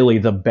that's really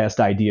the best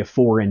idea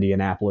for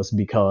Indianapolis,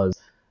 because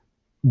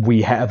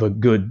we have a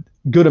good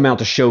amount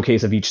to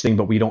showcase of each thing,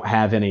 but we don't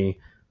have any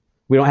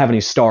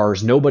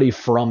stars. Nobody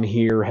from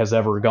here has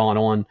ever gone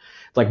on.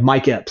 Like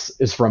Mike Epps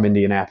is from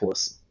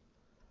Indianapolis,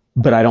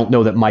 but I don't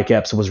know that Mike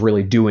Epps was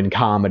really doing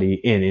comedy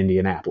in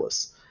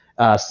Indianapolis.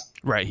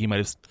 Right. He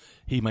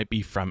might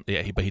be from,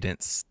 but he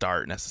didn't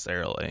start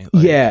necessarily.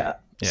 Yeah.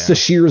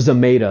 Sashir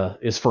Zameda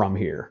is from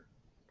here.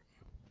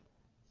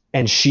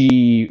 And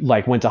she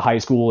like went to high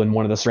school in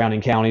one of the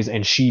surrounding counties,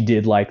 and she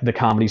did like the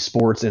comedy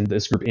sports and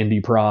this group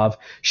Indie Prov.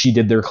 She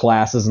did their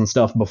classes and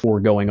stuff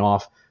before going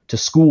off to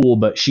school,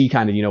 but she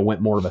kind of,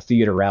 went more of a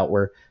theater route,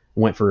 where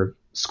went for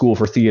school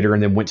for theater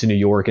and then went to New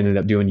York and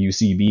ended up doing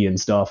UCB and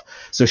stuff.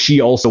 So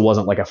she also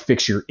wasn't like a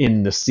fixture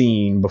in the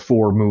scene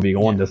before moving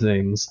on to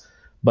things,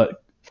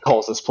 but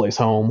calls this place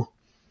home.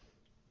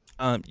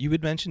 You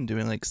had mentioned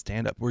doing like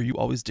stand-up. Were you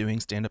always doing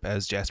stand-up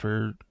as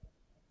Jasper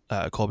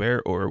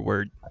Colbert, or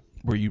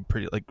were you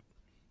pretty like,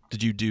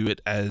 did you do it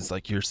as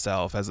like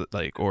yourself as it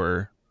like,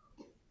 or?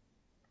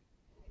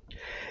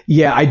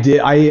 Yeah, I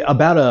did.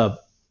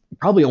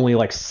 Probably only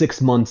like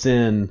 6 months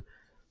in,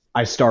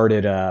 I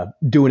started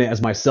doing it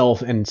as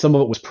myself, and some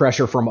of it was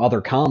pressure from other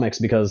comics,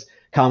 because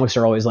comics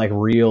are always like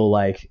real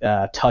like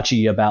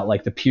touchy about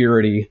like the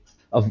purity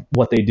of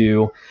what they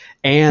do.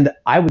 And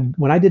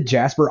when I did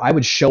Jasper, I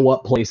would show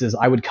up places,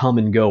 I would come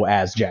and go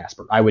as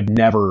Jasper. I would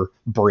never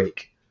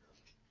break.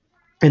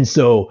 And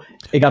so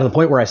it got to the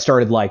point where I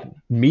started like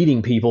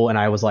meeting people, and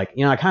I was like,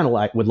 I kind of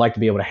like would like to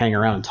be able to hang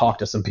around and talk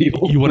to some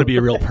people. You want to be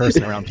a real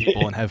person around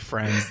people and have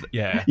friends.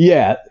 Yeah.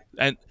 Yeah.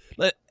 And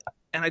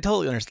I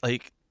totally understand.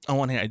 Like, on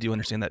one hand, I do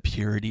understand that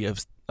purity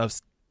of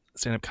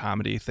stand-up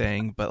comedy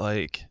thing, but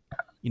like,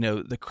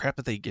 the crap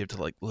that they give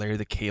to like Larry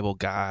the Cable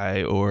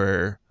Guy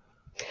or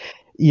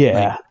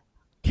Yeah. Like,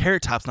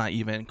 Carrot Top's not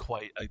even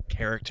quite a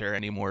character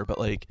anymore, but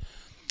like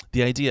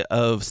the idea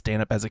of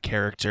stand-up as a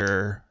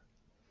character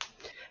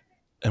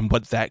and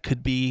what that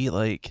could be,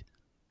 like,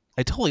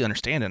 I totally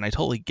understand it and I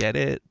totally get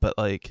it, but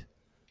like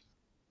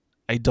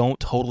I don't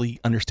totally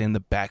understand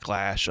the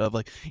backlash of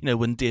like,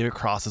 when David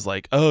Cross is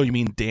like, oh, you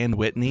mean Dan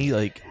Whitney?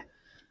 Like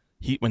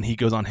when he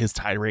goes on his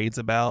tirades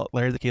about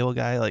Larry the Cable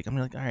Guy, like I'm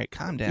like, all right,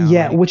 calm down.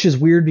 Yeah, like, which is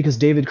weird because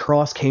David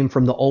Cross came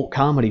from the alt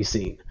comedy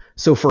scene.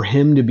 So for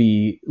him to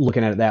be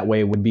looking at it that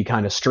way would be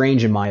kind of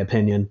strange in my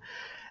opinion.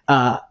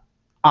 I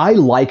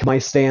like my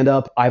stand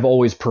up. I've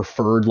always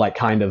preferred like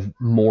kind of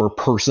more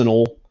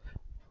personal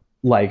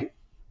like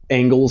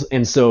angles,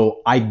 and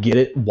so I get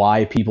it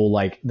why people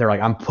like they're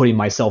like I'm putting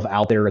myself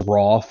out there as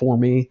raw for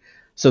me,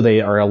 so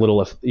they are a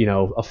little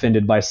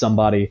offended by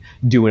somebody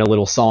doing a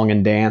little song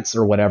and dance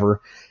or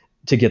whatever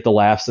to get the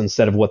laughs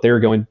instead of what they're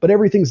going. But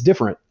everything's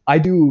different. I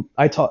do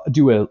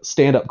a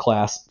stand up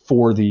class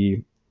for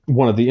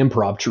one of the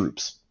improv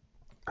troops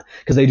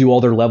because they do all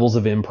their levels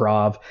of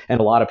improv, and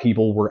a lot of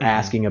people were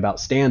asking about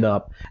stand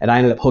up, and I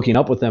ended up hooking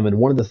up with them. And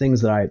one of the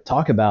things that I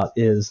talk about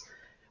is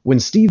when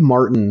Steve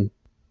Martin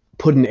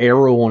put an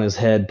arrow on his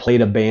head,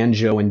 played a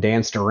banjo, and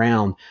danced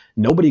around,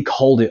 nobody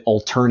called it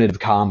alternative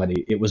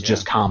comedy. It was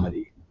just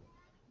comedy.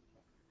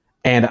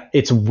 And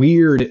it's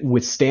weird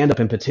with stand-up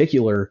in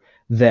particular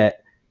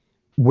that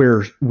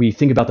where we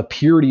think about the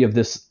purity of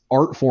this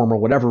art form or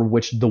whatever,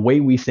 which the way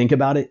we think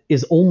about it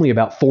is only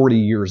about 40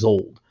 years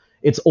old.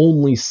 It's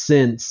only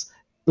since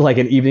like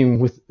An Evening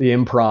with the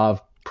Improv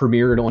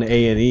premiered on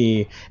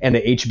A&E and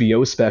the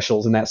HBO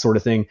specials and that sort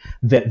of thing,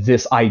 that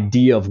this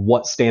idea of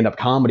what stand-up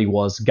comedy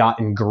got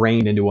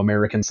ingrained into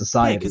American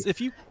society.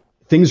 Because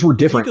things were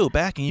different. If you go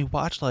back and you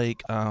watch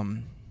like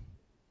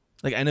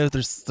I know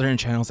there's certain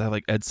channels that have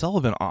like Ed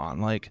Sullivan on,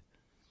 like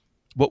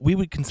what we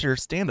would consider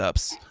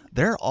stand-ups,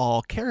 they're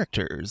all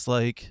characters.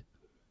 Like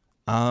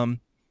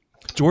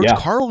George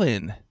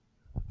Carlin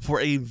for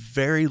a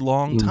very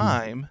long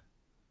time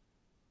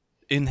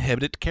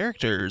inhabited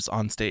characters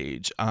on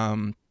stage.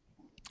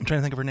 I'm trying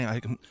to think of her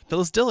name.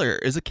 Phyllis Diller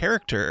is a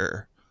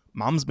character.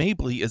 Moms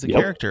Mabley is a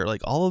character.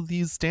 Like all of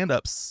these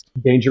stand-ups.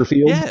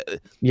 Dangerfield.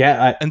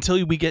 Yeah.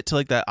 Until we get to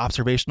like that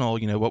observational,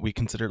 what we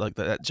consider like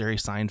that Jerry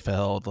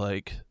Seinfeld,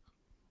 like,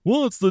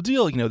 well, it's the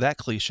deal, that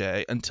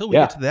cliche. Until we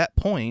get to that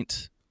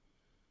point,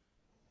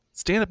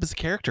 stand-up is a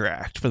character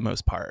act for the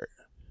most part.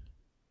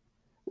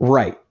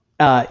 Right.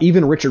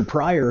 Even Richard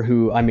Pryor,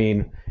 who, I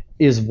mean,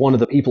 is one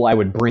of the people I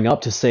would bring up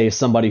to say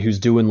somebody who's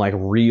doing like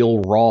real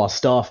raw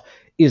stuff,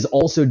 is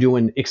also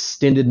doing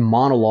extended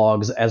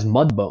monologues as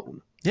Mudbone.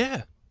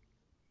 Yeah.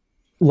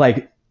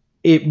 Like,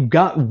 it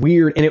got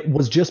weird, and it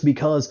was just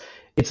because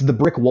it's the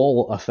brick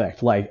wall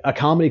effect. Like, a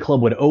comedy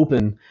club would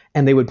open,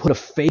 and they would put a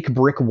fake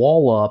brick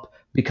wall up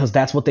because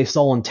that's what they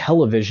saw on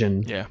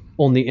television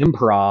on the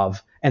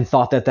Improv, and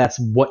thought that that's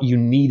what you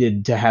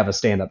needed to have a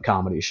stand-up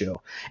comedy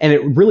show. And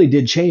it really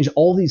did change.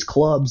 All these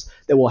clubs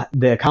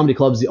the comedy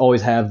clubs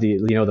always have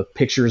the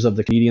pictures of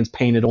the comedians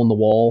painted on the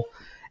wall.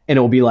 And it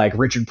will be like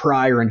Richard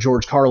Pryor and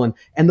George Carlin,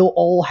 and they'll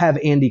all have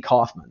Andy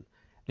Kaufman,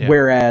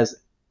 whereas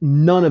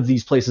none of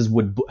these places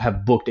would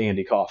have booked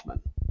Andy Kaufman.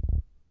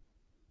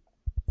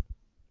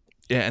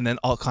 Yeah, and then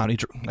all comedy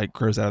like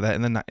grows out of that,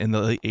 and then in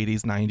the late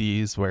 80s,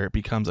 90s, where it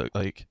becomes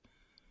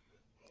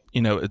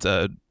it's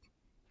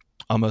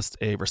almost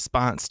a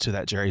response to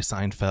that Jerry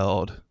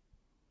Seinfeld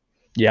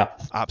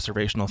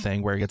observational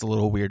thing, where it gets a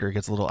little weirder, it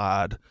gets a little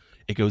odd.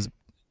 It goes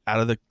out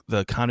of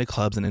the comedy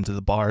clubs and into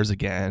the bars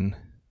again.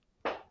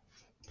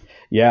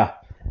 Yeah,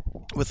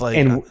 with like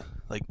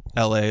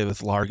L.A.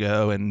 with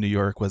Largo, and New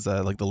York was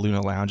like the Luna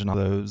Lounge and all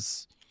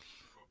those.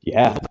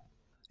 Yeah,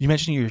 you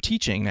mentioned you're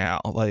teaching now.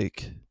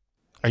 Like,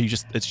 are you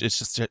just it's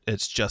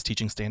just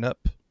teaching stand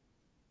up?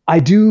 I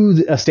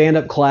do a stand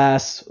up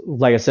class.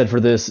 Like I said,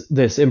 for this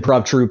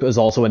improv troupe is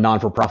also a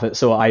non-for-profit,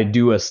 so I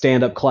do a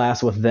stand up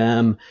class with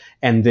them,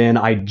 and then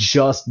I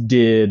just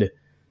did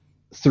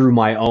through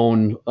my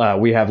own.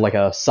 We have like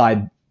a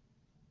side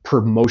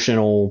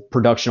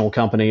productional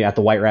company at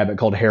the White Rabbit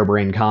called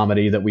Hairbrain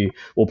Comedy that we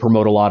will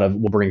promote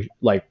we'll bring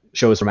like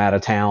shows from out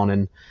of town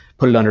and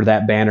put it under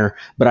that banner.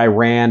 But I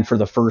ran for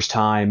the first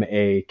time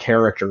a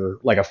character,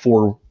 like a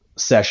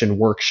 4-session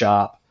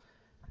workshop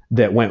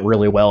that went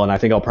really well. And I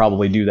think I'll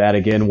probably do that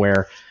again,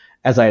 where,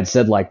 as I had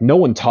said, like no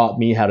one taught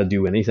me how to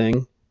do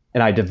anything,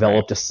 and I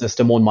developed a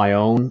system on my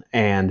own,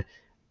 and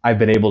I've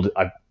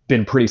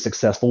been pretty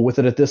successful with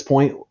it at this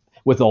point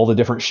with all the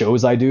different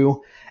shows I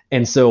do.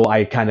 And so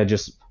I kind of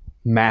just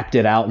mapped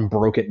it out and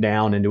broke it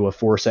down into a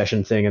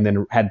 4-session thing, and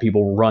then had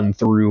people run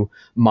through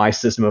my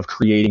system of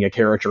creating a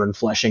character and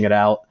fleshing it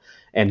out.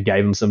 and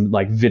gave them some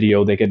like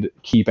video they could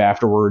keep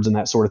afterwards and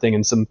that sort of thing,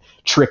 and some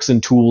tricks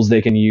and tools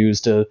they can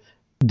use to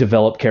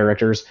develop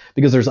characters,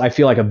 because there's, I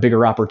feel like, a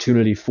bigger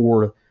opportunity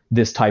for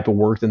this type of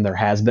work than there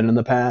has been in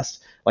the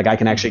past. Like I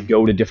can actually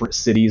go to different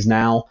cities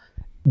now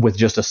with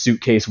just a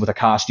suitcase with a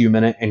costume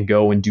in it and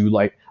go and do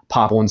like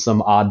pop on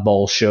some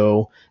oddball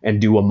show and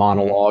do a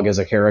monologue as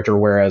a character.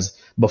 Whereas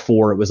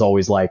before it was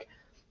always like,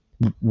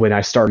 when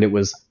I started, it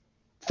was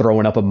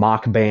throwing up a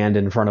mock band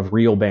in front of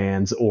real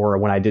bands, or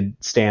when I did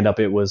stand up,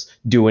 it was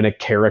doing a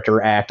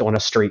character act on a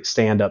straight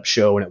stand up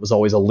show. And it was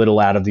always a little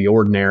out of the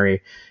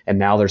ordinary. And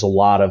now there's a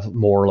lot of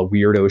more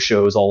weirdo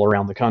shows all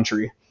around the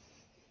country.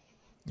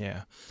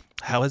 Yeah.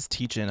 How has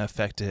teaching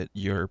affected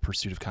your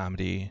pursuit of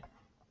comedy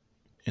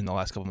in the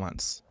last couple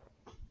months?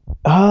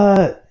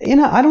 I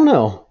don't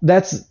know.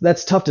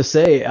 That's tough to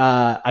say.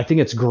 I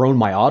think it's grown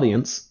my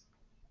audience,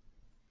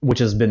 which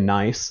has been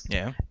nice.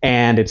 Yeah.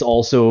 And it's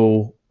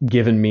also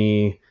given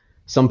me,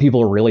 some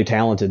people are really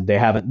talented. They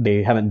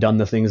haven't done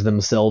the things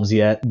themselves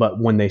yet, but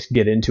when they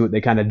get into it, they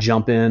kind of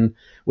jump in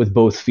with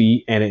both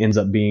feet, and it ends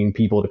up being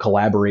people to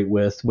collaborate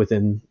with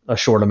within a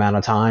short amount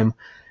of time.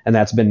 And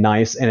that's been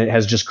nice. And it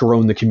has just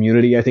grown the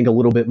community, I think, a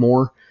little bit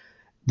more.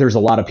 There's a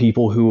lot of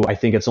people who I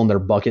think it's on their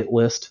bucket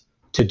list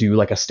to do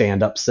like a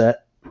stand-up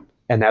set,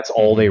 and that's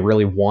all they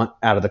really want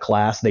out of the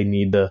class. They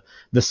need the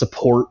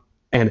support.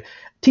 And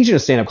teaching a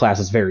stand-up class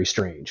is very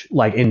strange,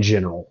 like in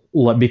general,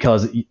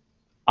 because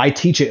I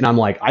teach it and I'm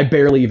like, I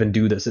barely even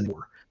do this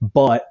anymore,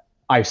 but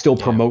I still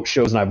promote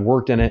shows and I've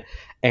worked in it.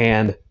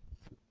 And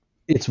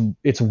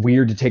it's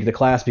weird to take the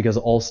class because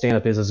all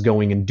stand-up is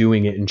going and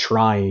doing it and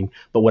trying.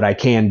 But what I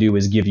can do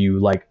is give you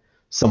like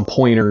some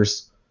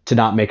pointers to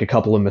not make a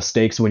couple of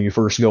mistakes when you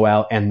first go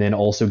out, and then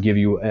also give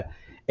you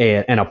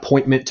an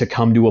appointment to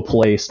come to a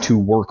place to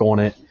work on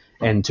it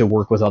and to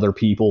work with other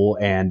people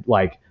and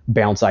like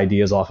bounce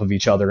ideas off of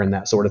each other and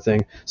that sort of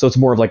thing. So it's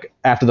more of like,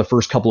 after the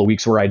first couple of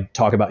weeks where I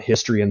talk about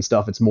history and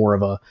stuff, it's more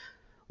of a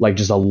like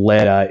just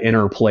a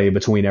interplay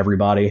between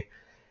everybody.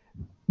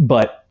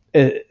 But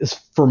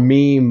for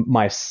me,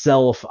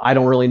 myself, I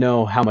don't really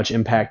know how much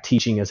impact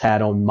teaching has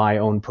had on my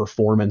own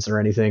performance or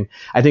anything.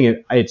 I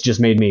think it's just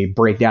made me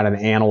break down and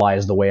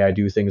analyze the way I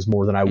do things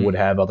more than I would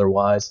have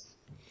otherwise.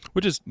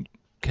 Which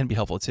can be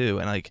helpful too.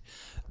 And like,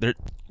 there,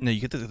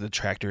 you get the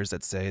detractors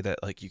that say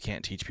that like you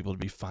can't teach people to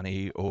be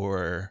funny,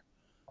 or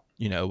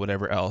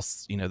whatever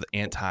else, the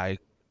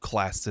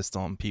anti-class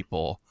system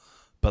people.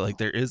 But like,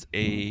 there is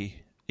a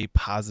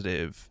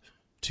positive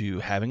to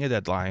having a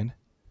deadline,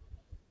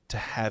 to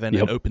having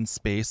an open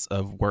space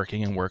of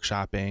working and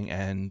workshopping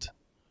and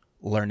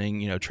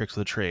learning, tricks of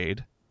the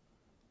trade.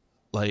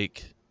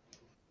 Like,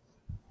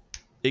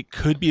 it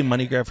could be a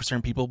money grab for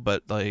certain people,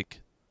 but like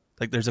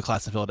there's a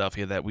class in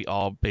Philadelphia that we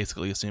all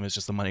basically assume is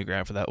just a money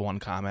grab for that one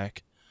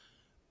comic.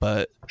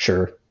 But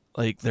sure,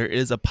 like, there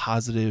is a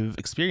positive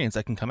experience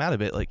that can come out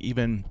of it. Like,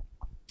 even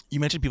you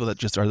mentioned people that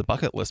just are the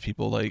bucket list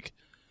people, like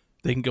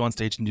they can go on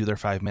stage and do their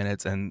 5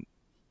 minutes, and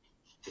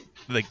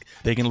like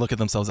they can look at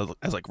themselves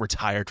as like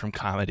retired from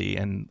comedy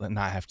and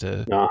not have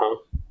to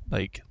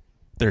like,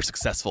 they're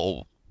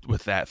successful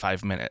with that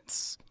 5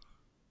 minutes.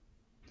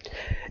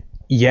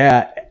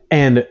 Yeah.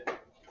 And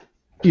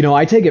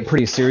I take it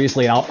pretty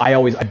seriously.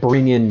 I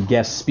bring in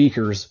guest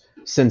speakers.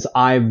 Since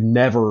I've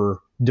never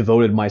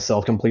devoted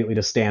myself completely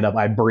to stand up,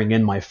 I bring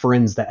in my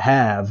friends that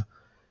have,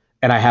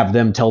 and I have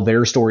them tell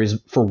their stories.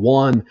 For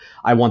one,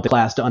 I want the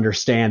class to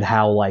understand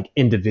how like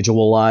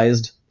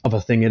individualized of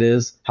a thing it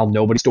is, how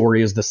nobody's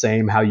story is the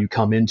same, how you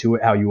come into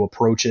it, how you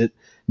approach it,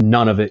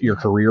 none of it your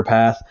career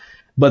path.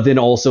 But then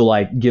also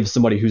like give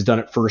somebody who's done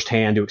it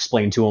firsthand to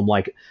explain to them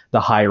like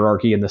the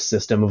hierarchy and the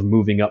system of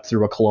moving up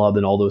through a club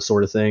and all those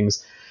sort of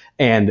things.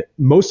 And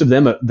most of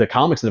them, the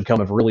comics that have come,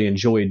 have really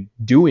enjoyed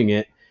doing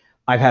it.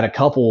 I've had a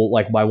couple,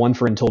 like my one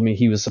friend told me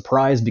he was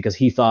surprised because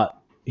he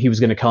thought he was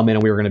going to come in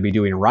and we were going to be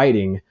doing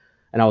writing.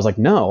 And I was like,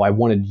 no, I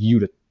wanted you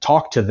to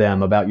talk to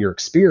them about your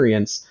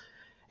experience.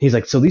 He's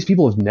like, so these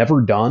people have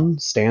never done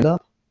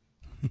stand-up?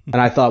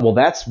 And I thought, well,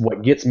 that's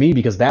what gets me,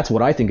 because that's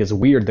what I think is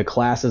weird. The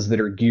classes that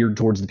are geared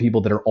towards the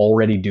people that are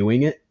already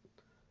doing it.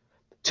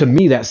 To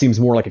me, that seems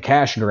more like a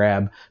cash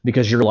grab,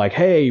 because you're like,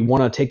 hey, you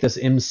want to take this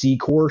MC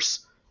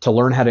course to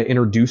learn how to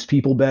introduce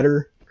people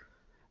better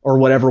or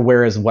whatever.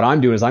 Whereas what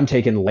I'm doing is I'm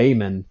taking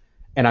laymen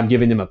and I'm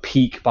giving them a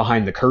peek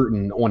behind the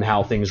curtain on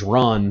how things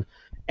run,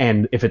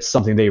 and if it's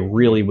something they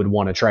really would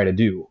want to try to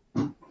do.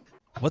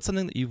 What's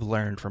something that you've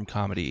learned from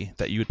comedy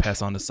that you would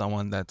pass on to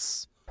someone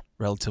that's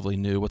relatively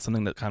new? What's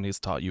something that comedy has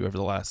taught you over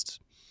the last,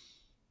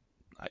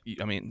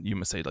 I mean, you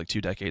must say like 2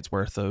 decades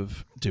worth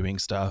of doing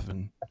stuff?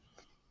 And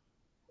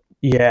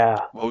yeah,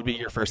 what would be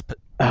your first?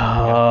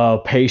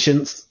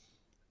 Patience.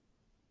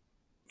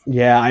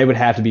 Yeah, I would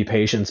have to be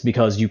patience,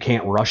 because you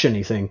can't rush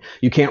anything.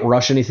 You can't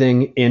rush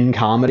anything in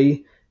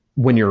comedy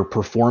when you're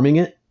performing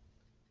it,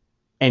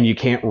 and you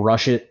can't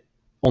rush it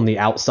on the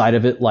outside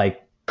of it,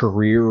 like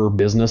career or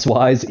business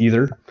wise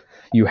either.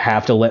 You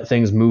have to let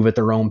things move at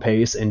their own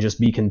pace and just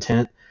be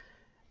content.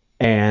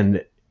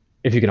 And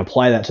if you can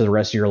apply that to the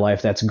rest of your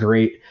life, that's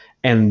great.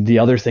 And the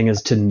other thing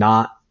is to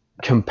not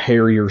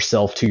compare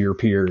yourself to your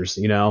peers,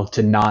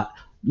 to not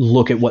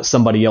look at what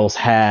somebody else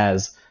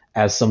has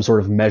as some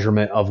sort of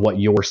measurement of what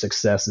your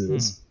success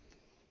is.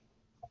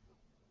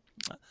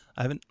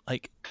 I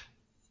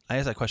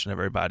ask that question of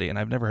everybody, and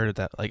I've never heard of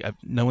that. Like,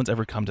 no one's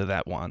ever come to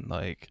that one,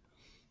 like,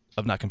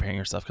 of not comparing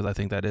yourself, because I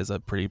think that is a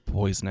pretty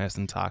poisonous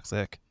and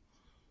toxic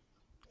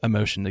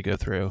emotion to go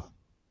through.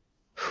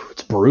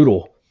 It's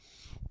brutal.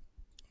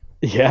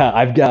 Yeah,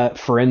 I've got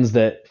friends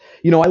that,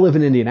 I live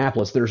in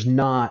Indianapolis. There's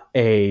not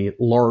a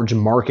large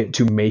market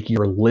to make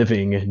your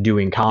living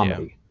doing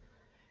comedy.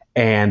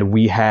 Yeah. And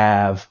we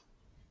have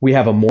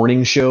a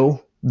morning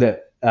show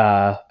that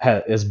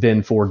has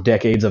been for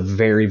decades a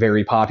very,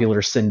 very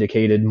popular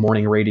syndicated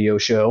morning radio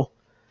show.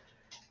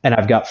 And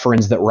I've got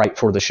friends that write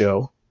for the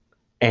show.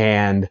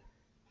 And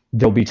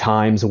there'll be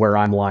times where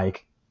I'm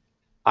like,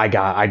 I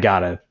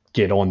gotta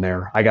get on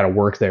there. I gotta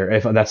work there.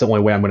 If that's the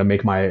only way I'm going to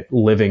make my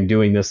living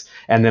doing this.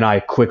 And then I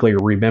quickly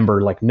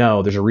remember, like,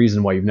 no, there's a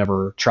reason why you've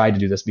never tried to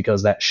do this,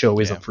 because that show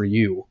isn't for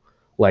you.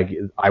 Like,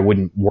 I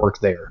wouldn't work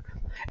there.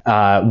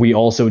 We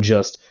also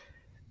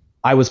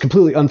I was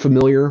completely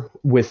unfamiliar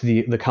with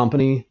the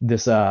company,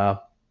 this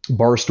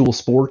Barstool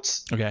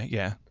Sports. Okay,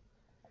 yeah.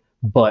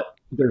 But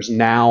there's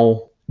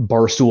now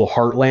Barstool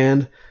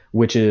Heartland,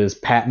 which is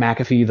Pat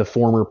McAfee, the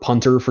former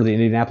punter for the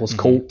Indianapolis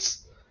Colts,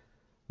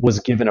 was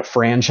given a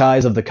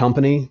franchise of the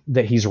company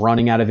that he's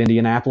running out of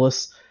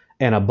Indianapolis.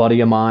 And a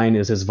buddy of mine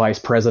is his vice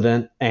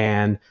president,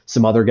 and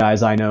some other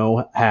guys I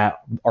know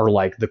are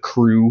like the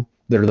crew.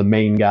 They're the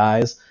main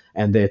guys,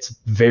 and it's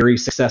very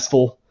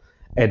successful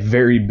and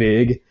very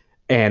big.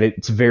 And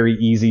it's very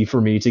easy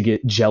for me to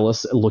get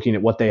jealous looking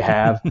at what they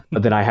have.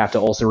 But then I have to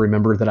also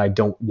remember that I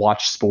don't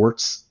watch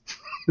sports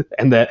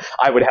and that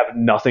I would have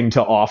nothing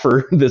to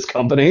offer this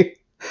company,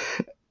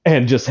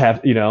 and just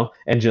have,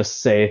 and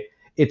just say,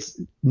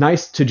 it's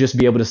nice to just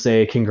be able to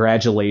say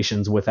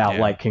congratulations without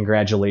like,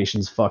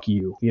 congratulations, fuck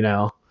you,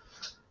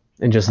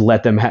 and just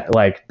let them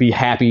be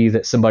happy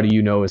that somebody,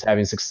 is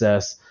having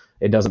success.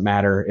 It doesn't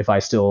matter if I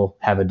still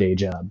have a day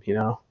job,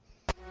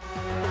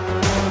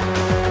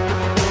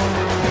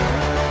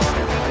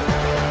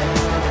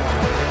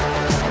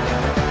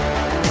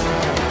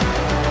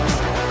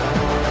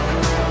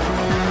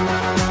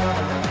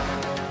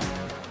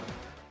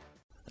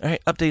 All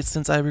right, updates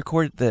since I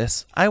recorded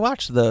this. I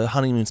watched the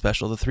Honeymoon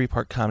special, the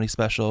 3-part comedy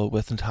special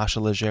with Natasha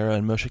Leggero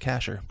and Moshe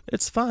Kasher.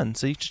 It's fun,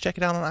 so you should check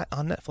it out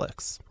on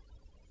Netflix.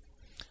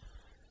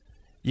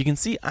 You can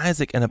see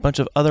Isaac and a bunch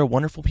of other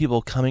wonderful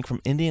people coming from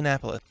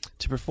Indianapolis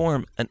to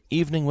perform An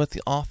Evening with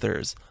the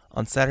Authors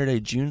on Saturday,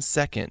 June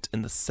 2nd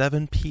in the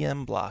 7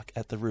 p.m. block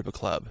at the Ruba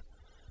Club,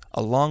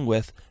 along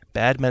with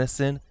Bad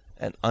Medicine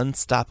and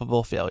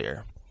Unstoppable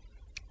Failure.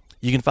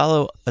 You can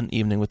follow An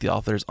Evening with the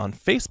Authors on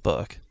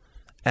Facebook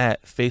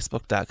at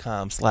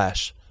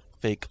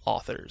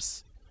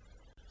facebook.com/fakeauthors.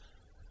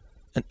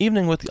 An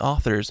Evening with the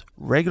Authors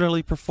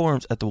regularly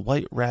performs at the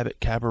White Rabbit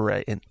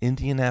Cabaret in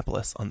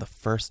Indianapolis on the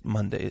first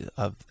Monday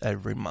of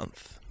every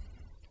month.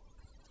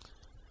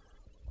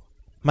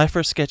 My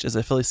First Sketch is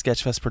a Philly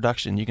Sketchfest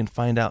production. You can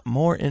find out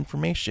more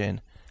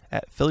information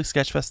at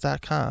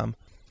phillysketchfest.com,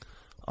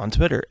 on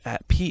Twitter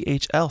at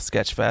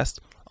PHLSketchfest,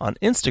 on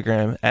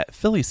Instagram at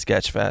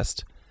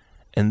PhillySketchfest,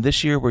 and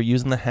this year we're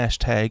using the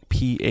hashtag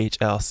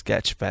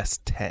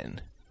PHLSketchfest10.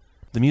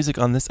 The music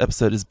on this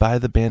episode is by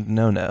the band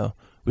NoNo,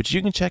 which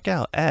you can check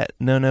out at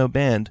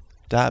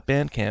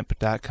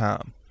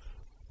nonoband.bandcamp.com,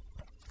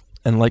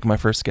 and like My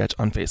First Sketch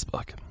on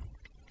Facebook.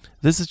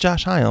 This is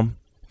Josh Hyam.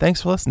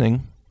 Thanks for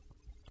listening.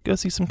 Go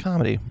see some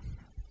comedy.